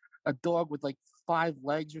got a dog with like 5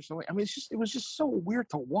 legs or something. I mean, it was just so weird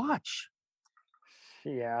to watch.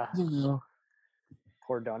 Yeah.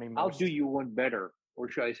 Poor Donnie Most. I'll do you one better, or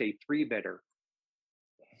should I say 3 better?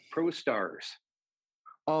 Pro Stars.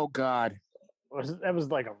 Oh God. That was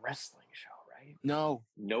like a wrestling show, right? No,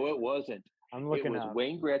 it wasn't. I'm looking. It was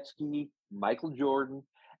Wayne Gretzky, Michael Jordan,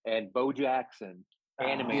 and Bo Jackson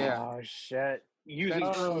animated. Oh shit! Using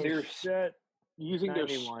their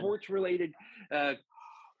sports-related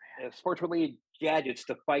gadgets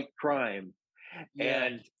to fight crime. Yeah.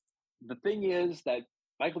 And the thing is that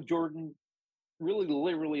Michael Jordan really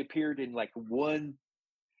literally appeared in like one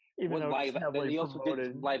live. Then he also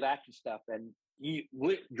did live action stuff, and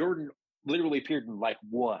Jordan literally appeared in like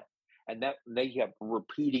one. And that they kept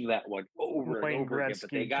repeating that one over and over again. But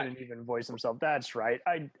they couldn't even voice himself. That's right.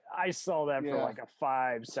 I saw that for like a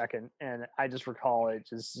 5-second, and I just recall it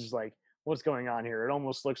just like, what's going on here? It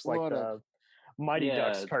almost looks like the Mighty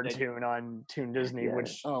Ducks cartoon on Toon Disney,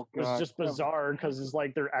 which was just bizarre because it's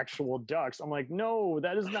like they're actual ducks. I'm like, no,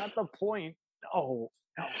 that is not the point. No.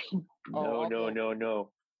 I'll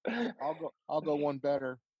go one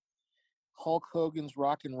better. Hulk Hogan's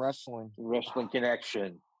Rockin' Wrestling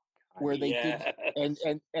Connection. Where they did,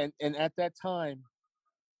 and at that time,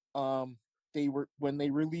 when they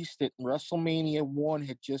released it, WrestleMania 1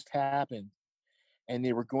 had just happened, and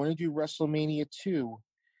they were going to do WrestleMania 2,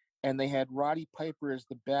 and they had Roddy Piper as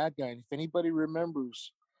the bad guy. And if anybody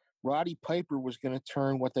remembers, Roddy Piper was going to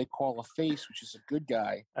turn what they call a face, which is a good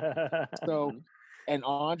guy. So, and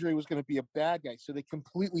Andre was going to be a bad guy. So they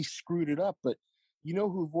completely screwed it up. But you know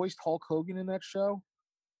who voiced Hulk Hogan in that show?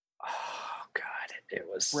 Oh God. It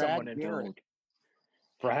was Brad Garrett.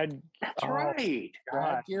 That's right.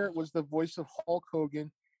 Brad Garrett was the voice of Hulk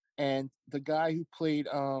Hogan, and the guy who played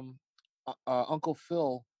Uncle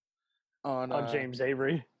Phil on James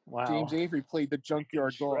Avery. Wow. James Avery played the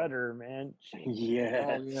Junkyard Dog. Shredder, man. Yes.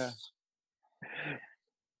 Oh yeah.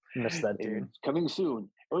 Missed that dude. Coming soon.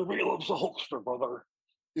 Everybody loves the Hulkster, brother.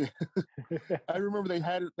 Yeah. I remember they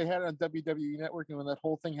had it on WWE Network, and when that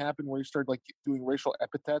whole thing happened where he started like doing racial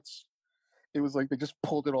epithets, it was like they just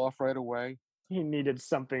pulled it off right away. He needed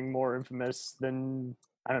something more infamous than,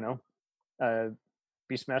 I don't know,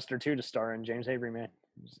 Beastmaster 2 to star in. James Avery, man.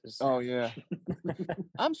 Oh, yeah.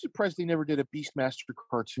 I'm surprised they never did a Beastmaster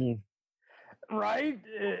cartoon. Right?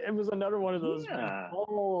 It was another one of those. Yeah.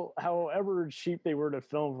 However cheap they were to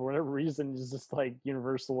film, for whatever reason, it's just like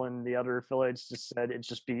Universal and the other affiliates just said it'd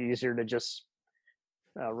just be easier to just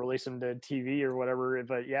release them to TV or whatever.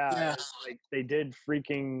 But like they did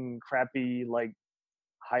freaking crappy like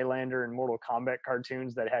Highlander and Mortal Kombat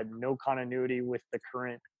cartoons that had no continuity with the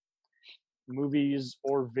current movies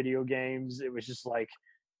or video games. It was just like,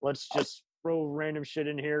 let's just throw random shit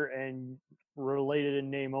in here and relate it in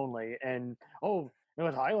name only. And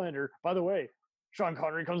with Highlander, by the way, Sean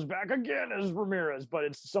Connery comes back again as Ramirez, but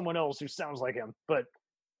it's someone else who sounds like him. But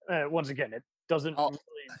once again, it doesn't really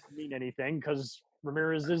mean anything because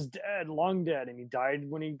Ramirez is dead, long dead, and he died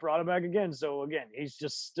when he brought him back again. So again, he's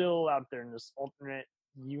just still out there in this alternate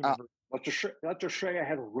universe. Let's just say I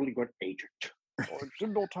had a really good agent.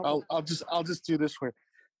 I'll just do this way.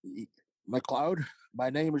 McLeod,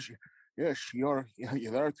 my name is. Yes,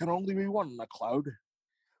 there can only be one McLeod.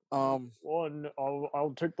 One.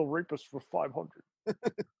 I'll take the rapist for 500.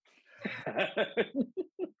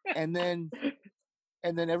 and then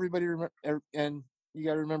everybody and you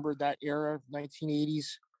got to remember that era, 1980s,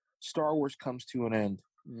 Star Wars comes to an end.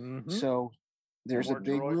 Mm-hmm. So there's a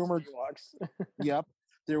big rumor. Yep.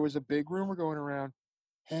 There was a big rumor going around.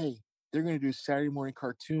 Hey, they're going to do a Saturday morning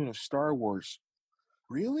cartoon of Star Wars.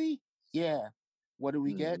 Really? Yeah. What do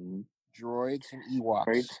we get? Droids and Ewoks.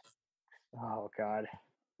 Right. Oh, God.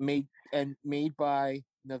 Made by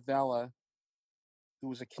Novella, who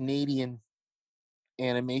was a Canadian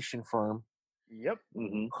animation firm. Yep.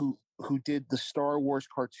 Mm-hmm. Who did the Star Wars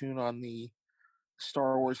cartoon on the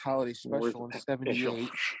Star Wars Holiday Special in '78.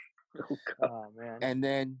 Oh man! And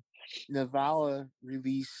then Novella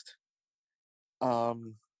released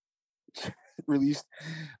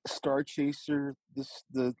Star Chaser,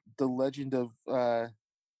 the Legend of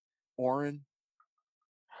Orin.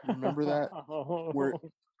 Remember that?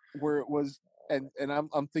 Where it was, and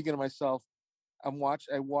I'm thinking to myself, I watched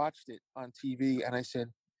it on TV, and I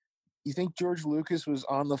said, "You think George Lucas was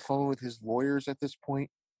on the phone with his lawyers at this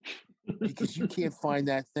point? Because you can't find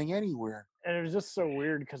that thing anywhere." And it was just so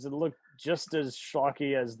weird because it looked just as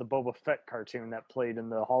schlocky as the Boba Fett cartoon that played in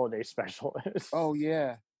the holiday special. Oh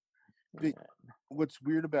yeah. But what's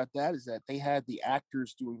weird about that is that they had the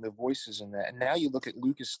actors doing the voices in that, and now you look at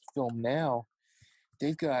Lucasfilm now,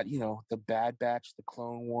 they've got the Bad Batch, the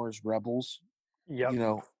Clone Wars, Rebels. Yep.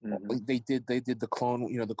 They did the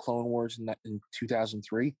Clone Wars in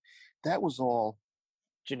 2003. That was all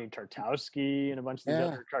Ginny Tartowski and a bunch of these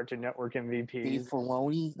other Cartoon Network MVPs. Dave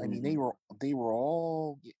Filoni. I mean, they were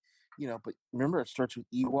all, but remember, it starts with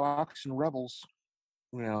Ewoks and Rebels.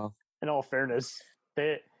 In all fairness,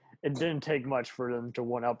 it didn't take much for them to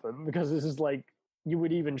one up them, because this is like, you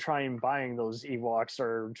would even try and buying those Ewoks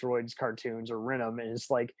or Droids cartoons or rent them, and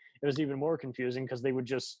it's like, it was even more confusing because they would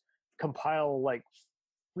just compile like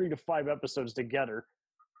 3 to 5 episodes together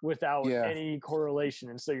without any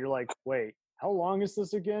correlation, and so you're like, wait, how long is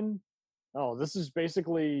this again? Oh, this is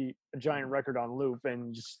basically a giant record on loop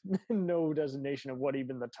and just no designation of what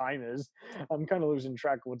even the time is. I'm kind of losing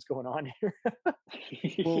track of what's going on here.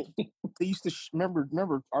 Well, they used to remember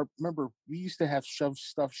we used to have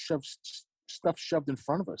stuff shoved in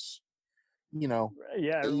front of us. Yeah,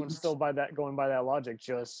 everyone's still going by that logic.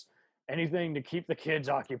 Just anything to keep the kids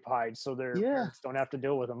occupied so their parents don't have to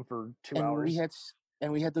deal with them for 2 hours.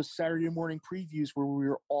 We had those Saturday morning previews where we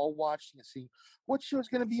were all watching and seeing what show's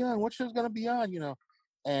going to be on,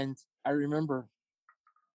 And I remember,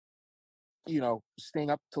 staying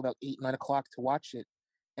up till about 8, 9 o'clock to watch it.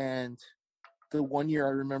 And the one year I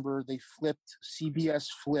remember CBS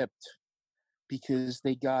flipped because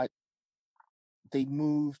they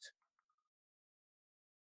moved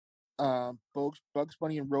Bugs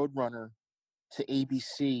Bunny and Roadrunner to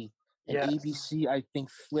ABC. And ABC, I think,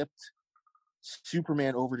 flipped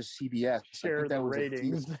Superman over to CBS. Share the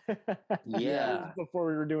ratings. Yeah. Before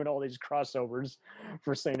we were doing all these crossovers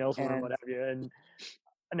for St. Elsewhere and what have you. And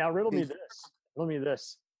now riddle me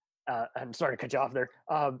this. I'm sorry to cut you off there.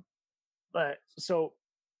 But so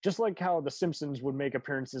just like how the Simpsons would make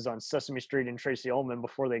appearances on Sesame Street and Tracy Ullman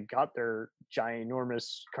before they got their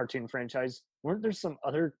ginormous cartoon franchise, weren't there some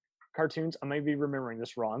other cartoons? I may be remembering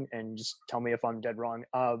this wrong, and just tell me if I'm dead wrong.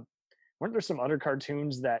 Weren't there some other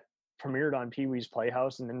cartoons that premiered on Pee-wee's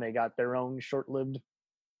Playhouse and then they got their own short-lived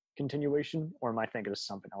continuation? Or am I thinking of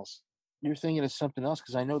something else? You're thinking of something else,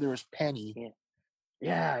 because I know there was Penny.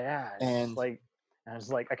 Yeah. And I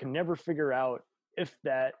was like, I can never figure out if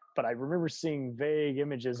that, but I remember seeing vague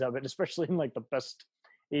images of it, especially in like the best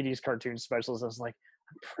 80s cartoon specials. I was like,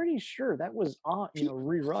 I'm pretty sure that was on,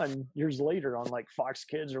 rerun years later on like Fox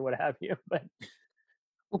Kids or what have you. But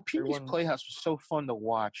Pee-wee's Playhouse was so fun to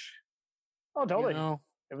watch. Oh, totally.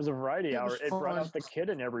 It was a variety hour. It brought out the kid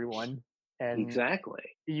in everyone. And exactly.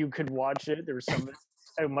 You could watch it. There was something,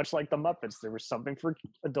 much like the Muppets, there was something for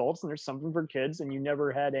adults and there's something for kids, and you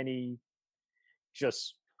never had any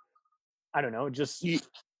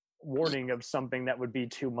warning of something that would be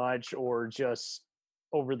too much or just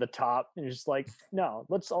over the top. And it's just like, no,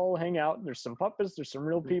 let's all hang out. There's some puppets, there's some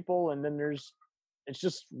real people, and then it's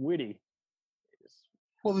just witty.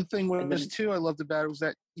 Well, the thing was too, I loved about it was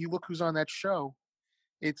that you look who's on that show.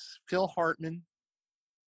 It's Phil Hartman,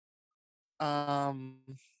 Lynn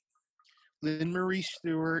Marie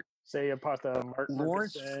Stewart, Martin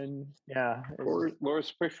Lawrence,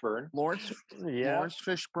 Lawrence Fishburne, Lawrence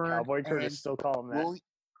Fishburne, Cowboy Curtis, still call him that.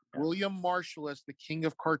 William Marshall as the King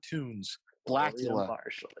of Cartoons, Blackula. William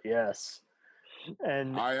Marshall, yes.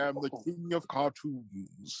 And I am the King of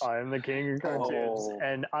Cartoons. I am the King of Cartoons,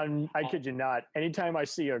 and I kid you not. Anytime I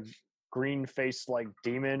see a green-faced like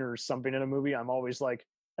demon or something in a movie, I'm always like,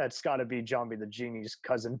 that's got to be Jambi the Genie's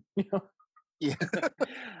cousin. Yeah.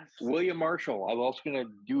 William Marshall. I'm also going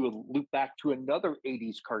to do a loop back to another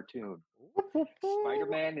 80s cartoon.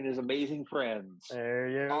 Spider-Man and His Amazing Friends. There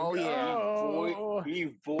you go. Yeah.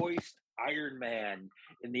 He voiced Iron Man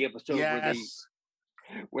in the episode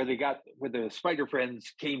where the Spider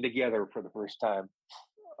Friends came together for the first time.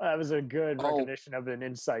 That was a good recognition of an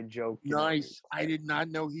inside joke. Nice. I did not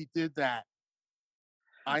know he did that.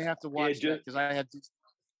 I have to watch that because I had to.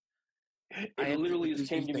 It literally just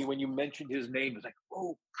came to me when you mentioned his name. It's like,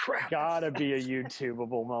 oh crap! Gotta be a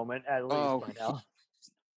YouTubeable moment at least by now.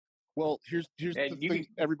 Well, here's the thing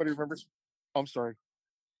everybody remembers. I'm sorry.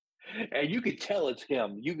 And you could tell it's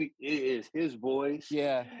him. It is his voice.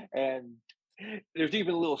 Yeah. And there's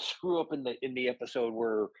even a little screw up in the episode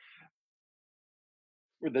where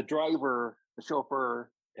the driver, the chauffeur,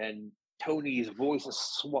 and Tony's voices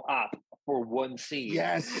swap for one scene.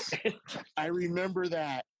 Yes, I remember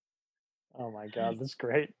that. Oh my God, that's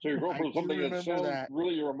great. So you go from something that sounds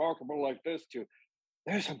really remarkable like this to,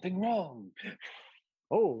 there's something wrong.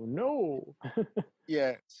 Oh no.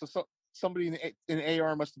 Yeah. So somebody in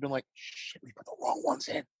AR must have been like, shit, we put the wrong ones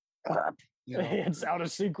in. You know? It's out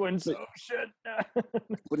of sequence. Oh shit.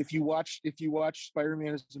 But if you watch Spider-Man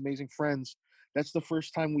and His Amazing Friends, that's the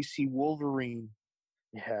first time we see Wolverine.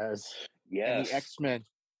 Yes. And the X-Men.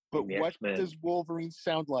 But what does Wolverine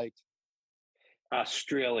sound like?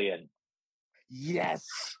 Australian. Yes.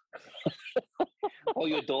 Oh,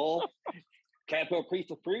 you dull? Can't go piece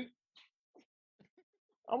of fruit?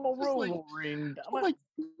 I'm a Wolverine. I'm like,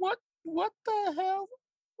 what the hell?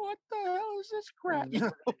 What the hell is this crap? You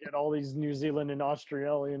know? Get all these New Zealand and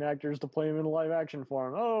Australian actors to play him in live action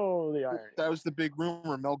form. Oh, the irony. That was the big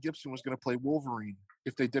rumor. Mel Gibson was going to play Wolverine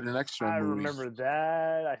if they did an X-Men movie. I remember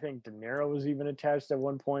that. I think De Niro was even attached at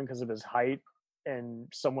one point because of his height, and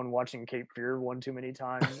someone watching Cape Fear one too many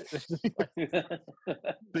times.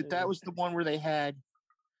 But that was the one where they had,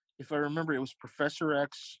 if I remember, it was Professor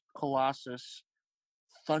X, Colossus,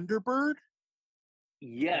 Thunderbird.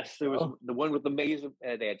 Yes, there was the one with the maze.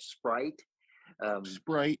 They had Sprite.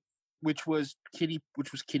 Sprite, which was Kitty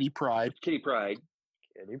Pryde. Kitty Pryde.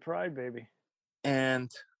 Kitty Pryde, baby. And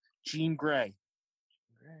Jean Grey.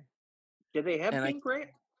 Did they have Jean Grey?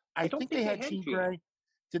 I think they had Jean Grey.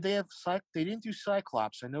 Did they have They didn't do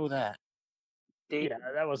Cyclops. I know that. Yeah,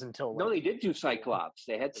 that was until. No, they did do Cyclops.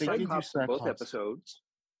 They had Cyclops in both episodes.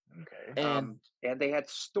 Okay. And they had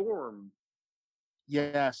Storm.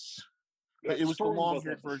 Yes. But it was the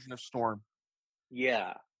long-haired version of Storm.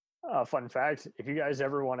 Yeah. Fun fact, if you guys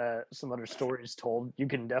ever want some other stories told, you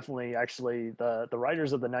can definitely the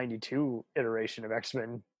writers of the 92 iteration of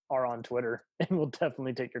X-Men are on Twitter, and we'll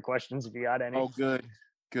definitely take your questions if you got any. Oh, good.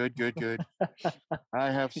 I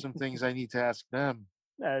have some things I need to ask them.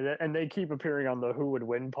 And they keep appearing on the Who Would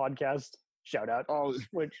Win podcast, shout out,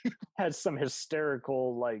 which has some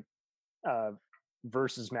hysterical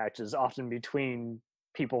versus matches, often between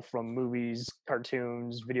people from movies,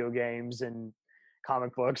 cartoons, video games, and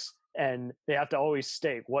comic books, and they have to always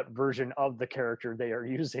state what version of the character they are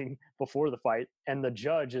using before the fight, and the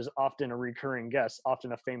judge is often a recurring guest,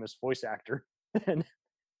 often a famous voice actor. And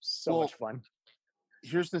much fun.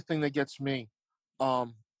 Here's the thing that gets me.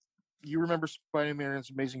 You remember Spider-Man and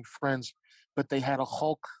His Amazing Friends, but they had a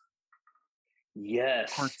Hulk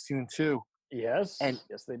cartoon too. Yes,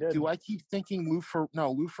 yes, they did. Do I keep thinking Lou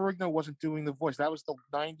Ferrigno wasn't doing the voice? That was the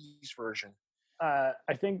 90s version. I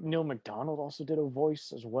think Neil McDonald also did a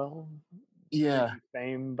voice as well. Yeah.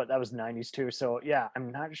 Fame, but that was 90s too. So yeah,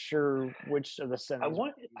 I'm not sure which of the seven. I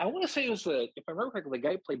want to say it was if I remember correctly, the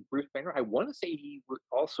guy who played Bruce Banner. I want to say he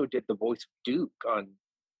also did the voice of Duke on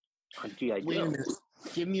G.I. Joe. Wait a minute.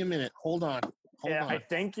 Give me a minute. Hold on. I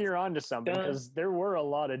think you're onto something because there were a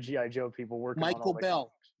lot of G.I. Joe people working Michael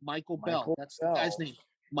Bell. Michael Bell. That's the guy's name.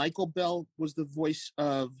 Michael Bell was the voice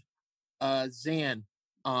of Zan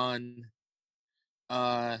on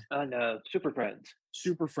Super Friends.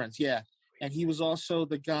 Super Friends, yeah. And he was also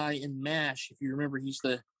the guy in MASH. If you remember, he's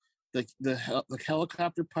the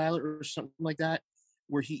helicopter pilot or something like that,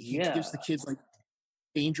 where he gives the kids like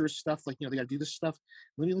dangerous stuff, like they got to do this stuff.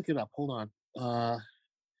 Let me look it up. Hold on.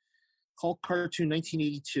 Hulk cartoon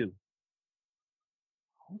 1982.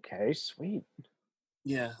 Okay, sweet.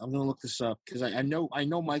 Yeah, I'm gonna look this up because I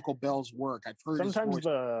know Michael Bell's work. I've heard. Sometimes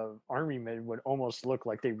the army men would almost look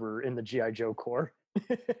like they were in the G.I. Joe Corps.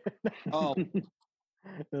 Oh, it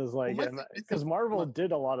was like because Marvel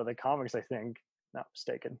did a lot of the comics. I think, not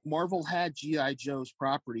mistaken. Marvel had G.I. Joe's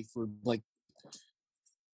property for like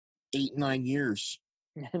 8-9 years.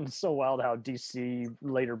 And it's so wild how DC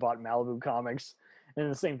later bought Malibu Comics. And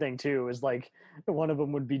the same thing too is like one of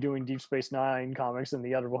them would be doing Deep Space Nine comics and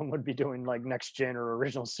the other one would be doing like next gen or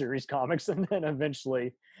original series comics. And then eventually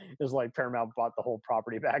it was like Paramount bought the whole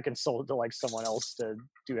property back and sold it to like someone else to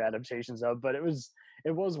do adaptations of. But it was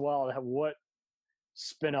wild what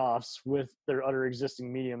spin-offs with their other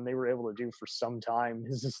existing medium they were able to do for some time.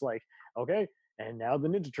 It's just like, okay, and now the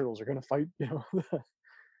Ninja Turtles are going to fight,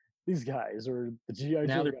 these guys, or the G.I.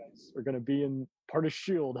 Joe guys are going to be in part of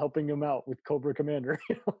S.H.I.E.L.D. helping them out with Cobra Commander.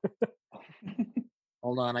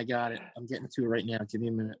 Hold on, I got it. I'm getting to it right now. Give me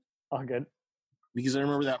a minute. Oh, good. Because I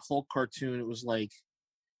remember that Hulk cartoon. It was like,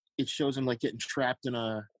 it shows him like getting trapped in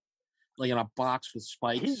a box with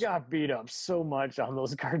spikes. He got beat up so much on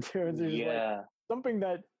those cartoons. Yeah. Like something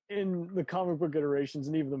that in the comic book iterations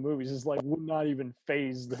and even the movies is like would not even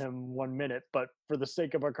phase him 1 minute. But for the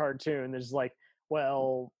sake of a cartoon, there's like,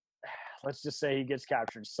 well, let's just say he gets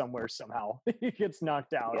captured somewhere somehow. He gets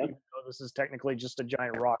knocked out, even though this is technically just a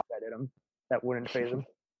giant rock that hit him. That wouldn't phase him.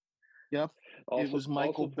 Yep. It was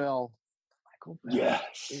Michael Bell.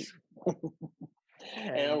 Yes.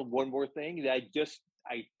 And one more thing that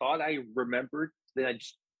I thought I remembered, that I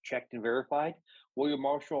just checked and verified. William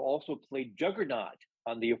Marshall also played Juggernaut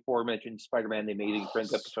on the aforementioned Spider-Man The Amazing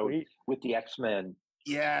Friends episode with the X-Men.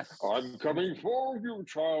 Yes. I'm coming for you,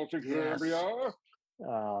 Charles Xavier. Yes.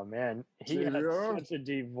 Oh, man. He had such a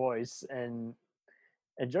deep voice. And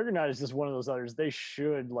Juggernaut is just one of those others. They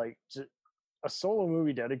should, like, a solo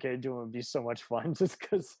movie dedicated to him would be so much fun, just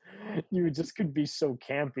because you just could be so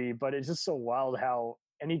campy. But it's just so wild how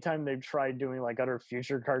anytime they've tried doing, like, other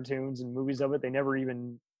future cartoons and movies of it, they never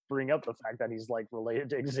even bring up the fact that he's, like, related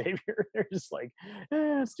to Xavier. They're just like,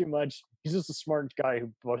 it's too much. He's just a smart guy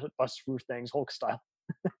who busts through things, Hulk style.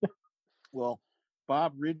 Well,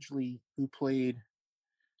 Bob Ridgely, who played,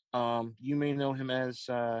 you may know him as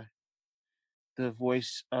the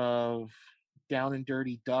voice of Down and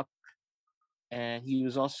Dirty Duck, and he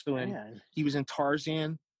was also he was in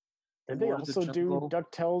Tarzan. Did they also do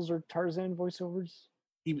DuckTales or Tarzan voiceovers?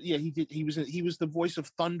 He did. He was the voice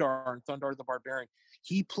of Thundar and Thundar the Barbarian.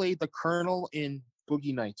 He played the Colonel in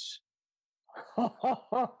Boogie Nights.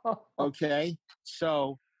 Okay,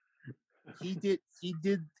 so he did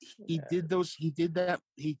that.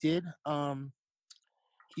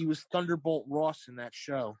 He was Thunderbolt Ross in that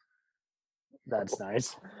show. That's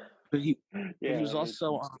nice. But he was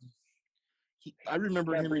also I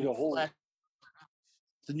remember him in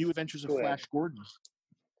The New Adventures of Flash Gordon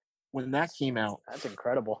when that came out. That's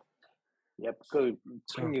incredible. Yep, good.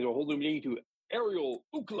 Bringing the whole new meaning to Ariel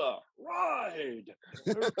Ukla Ride.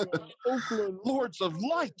 Oakland Lords of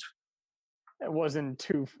Light. It wasn't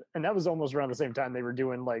too, and that was almost around the same time they were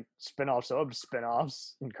doing like spin-offs of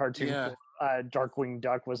spin-offs in cartoons. Yeah. Darkwing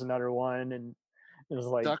Duck was another one, and it was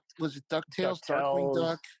like was it DuckTales? Darkwing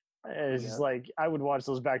Duck. It's just like I would watch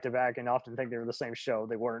those back to back and often think they were the same show.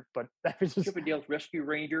 They weren't, but that was just Chippendale's Rescue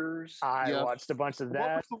Rangers. I watched a bunch of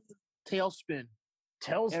that. Tailspin,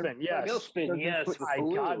 yes. Tailspin, yes. I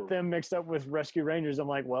got them mixed up with Rescue Rangers. I'm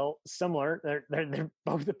like, well, similar. They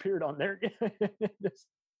both appeared on there.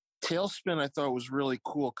 Tailspin, I thought was really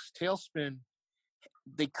cool because Tailspin,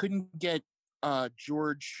 they couldn't get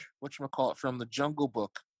George, whatchamacallit, from the Jungle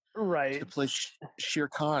Book, right, to play Shere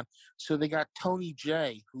Khan. So they got Tony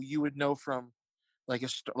Jay, who you would know from like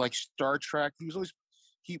Star Trek. He was always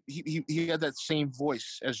he had that same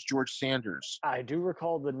voice as George Sanders. I do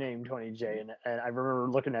recall the name Tony Jay, and I remember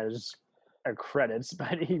looking at his credits,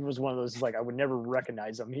 but he was one of those like I would never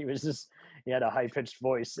recognize him. He had a high pitched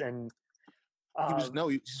voice, and he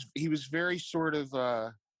was very sort of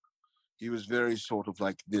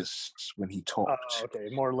like this when he talked. Oh, okay,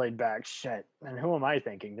 more laid back. Shit. And who am I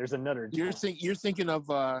thinking? There's another. You're thinking of.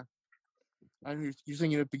 You're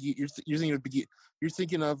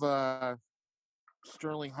thinking of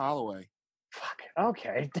Sterling Holloway. Fuck.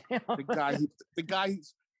 Okay. Damn. The guy.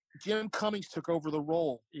 Jim Cummings took over the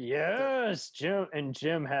role. Yes, Jim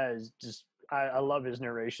has just. I love his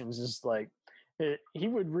narrations. Just like. He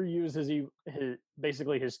would reuse his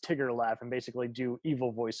basically his Tigger laugh and basically do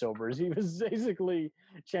evil voiceovers. He was basically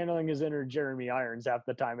channeling his inner Jeremy Irons half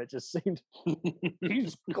the time. It just seemed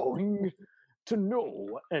he's going to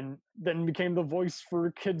know, and then became the voice for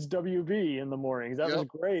Kids WB in the mornings. That was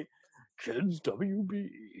great. Kids WB.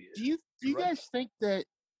 Do you guys think that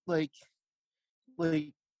like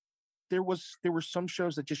there were some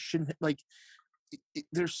shows that just shouldn't like.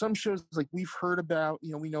 There's some shows like we've heard about,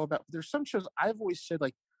 we know about. There's some shows I've always said,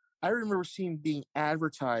 like, I remember seeing being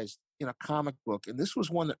advertised in a comic book, and this was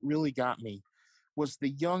one that really got me, was the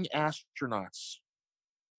Young Astronauts.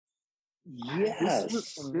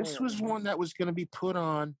 Yes. This was one that was going to be put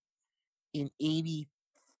on in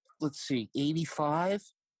 85?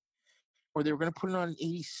 Or they were going to put it on in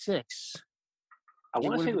 86. I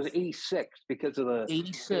want to say it was 86 because of the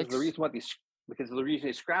 86. Because the reason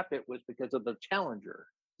they scrapped it was because of the Challenger.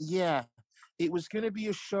 Yeah, it was going to be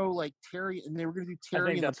a show like Terry, and they were going to do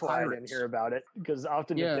Terry and the Pirates. That's why I didn't hear about it, because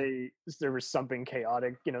often if there was something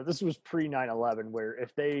chaotic, this was pre 9/11, where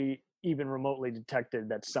if they even remotely detected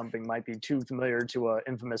that something might be too familiar to an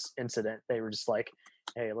infamous incident, they were just like,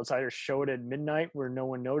 hey, let's either show it at midnight where no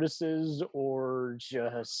one notices, or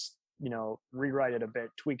just rewrite it a bit,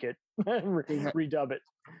 tweak it, redub it.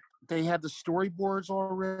 They had the storyboards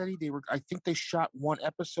already. I think they shot one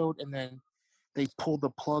episode and then they pulled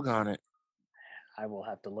the plug on it. I will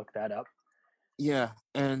have to look that up. Yeah,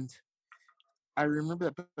 and I remember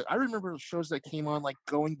that. But I remember shows that came on like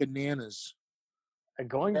Going Bananas.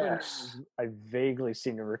 Bananas. I vaguely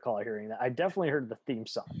seem to recall hearing that. I definitely heard the theme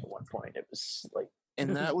song at one point. It was like,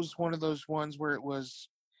 and that was one of those ones where it was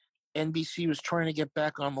NBC was trying to get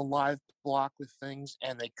back on the live block with things,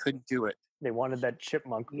 and they couldn't do it. They wanted that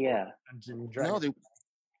chipmunk. Yeah. No,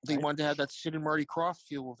 they wanted to have that Sid and Marty Krofft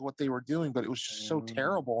feel with what they were doing, but it was just so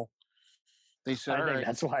terrible. They said, I think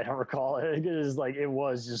that's why I don't recall it. It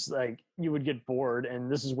was just like you would get bored,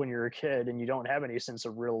 and this is when you're a kid and you don't have any sense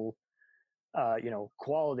of real,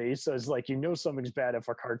 quality. So it's like something's bad if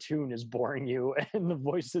a cartoon is boring you and the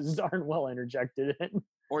voices aren't well interjected in.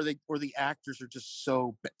 Or the actors are just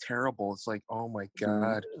so terrible. It's like, oh my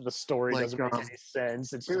god, the story doesn't make any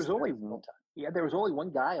sense. There was only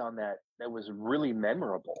one guy on that was really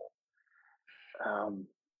memorable. I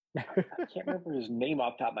can't remember his name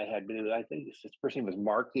off the top of my head, but I think his first name was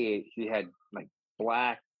Mark. He had like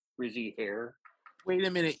black frizzy hair. Wait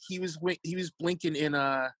a minute, he was blinking in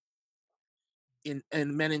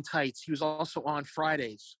Men in Tights. He was also on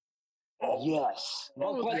Fridays. Oh yes.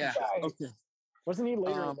 Oh yeah. Okay. Wasn't he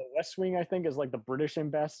later in the West Wing? I think as like the British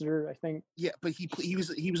ambassador. I think. Yeah, but he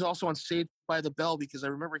was also on Saved by the Bell because I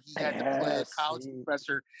remember he had to play a college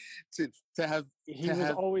professor to have. He was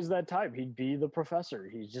always that type. He'd be the professor.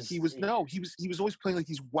 He was always playing like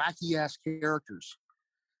these wacky ass characters.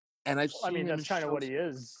 And that's kind of what he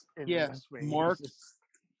is. In the West Wing. Mark.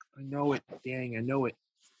 I know it. Dang, I know it.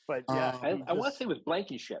 But yeah, I want to say it was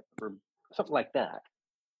Blankenship or something like that.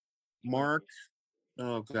 Mark.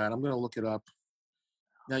 Oh God, I'm gonna look it up.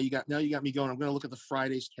 Now you got me going. I'm going to look at the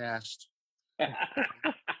Fridays cast.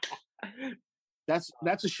 That's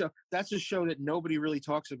a show. That's a show that nobody really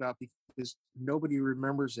talks about because nobody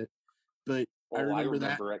remembers it. But I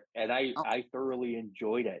remember it, and I thoroughly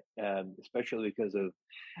enjoyed it, especially because of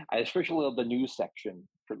the news section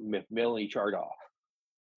for Melanie Chardoff.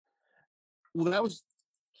 Well, that was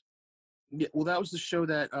the show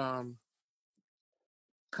that kind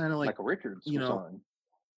of like Michael Richards was on.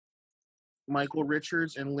 Michael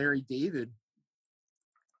Richards and Larry David.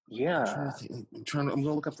 Yeah. I'm going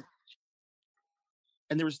to look up.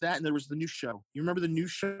 And there was that, and there was the new show. You remember the new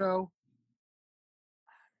show?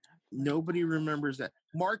 Nobody remembers that.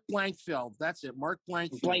 Mark Blankfeld. That's it. Mark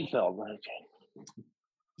Blankfeld. Okay.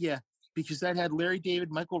 Yeah, because that had Larry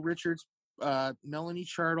David, Michael Richards, Melanie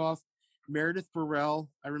Chardoff, Meredith Burrell.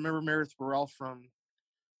 I remember Meredith Burrell from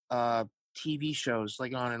TV shows,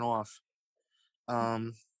 like on and off.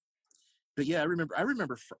 But yeah, I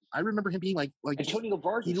remember him being like Antonio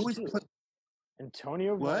Vargas.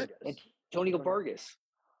 Antonio what? Vargas. Antonio Vargas.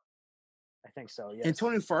 I think so. Yes.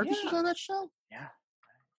 Antonio Vargas was on that show. Yeah.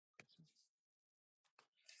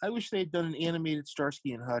 I wish they had done an animated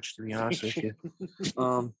Starsky and Hutch. To be honest with you.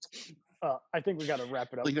 I think we got to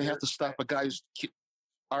wrap it up. Like they have to stop a guy who's.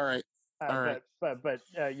 All right. All right. But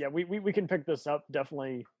yeah, we can pick this up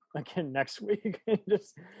definitely. Again next week,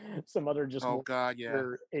 just some other more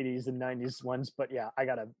 80s and 90s ones. But yeah, I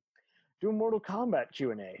gotta do a Mortal Kombat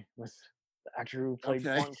Q&A with the actor who played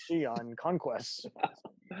Quan Chi on Conquest.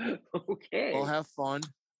 Okay, we'll have fun.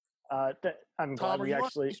 I'm glad we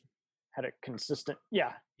actually had a consistent.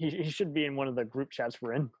 Yeah, he should be in one of the group chats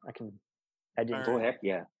we're in. I can add you. Oh heck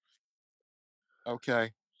yeah.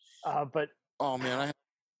 Okay. But oh man,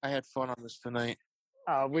 I had fun on this tonight.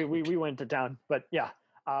 We went to town, but yeah.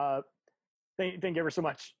 Thank you ever so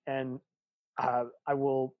much, and I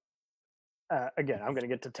will again. I'm going to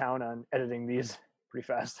get to town on editing these pretty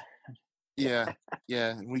fast. Yeah.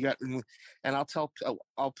 And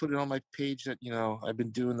I'll put it on my page that I've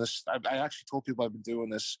been doing this. I actually told people I've been doing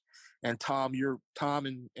this, and Tom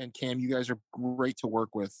and Cam, you guys are great to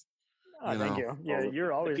work with. Thank you. Yeah,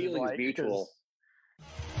 you're always the feeling is mutual.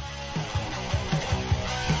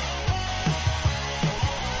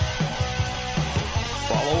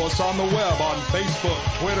 Follow us on the web on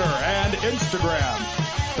Facebook, Twitter, and Instagram.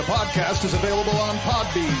 The podcast is available on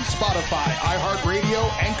Podbean, Spotify,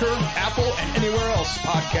 iHeartRadio, Anchor, Apple, and anywhere else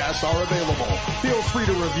podcasts are available. Feel free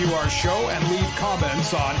to review our show and leave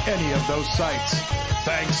comments on any of those sites.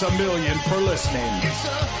 Thanks a million for listening. It's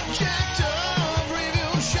a jacked up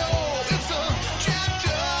review show.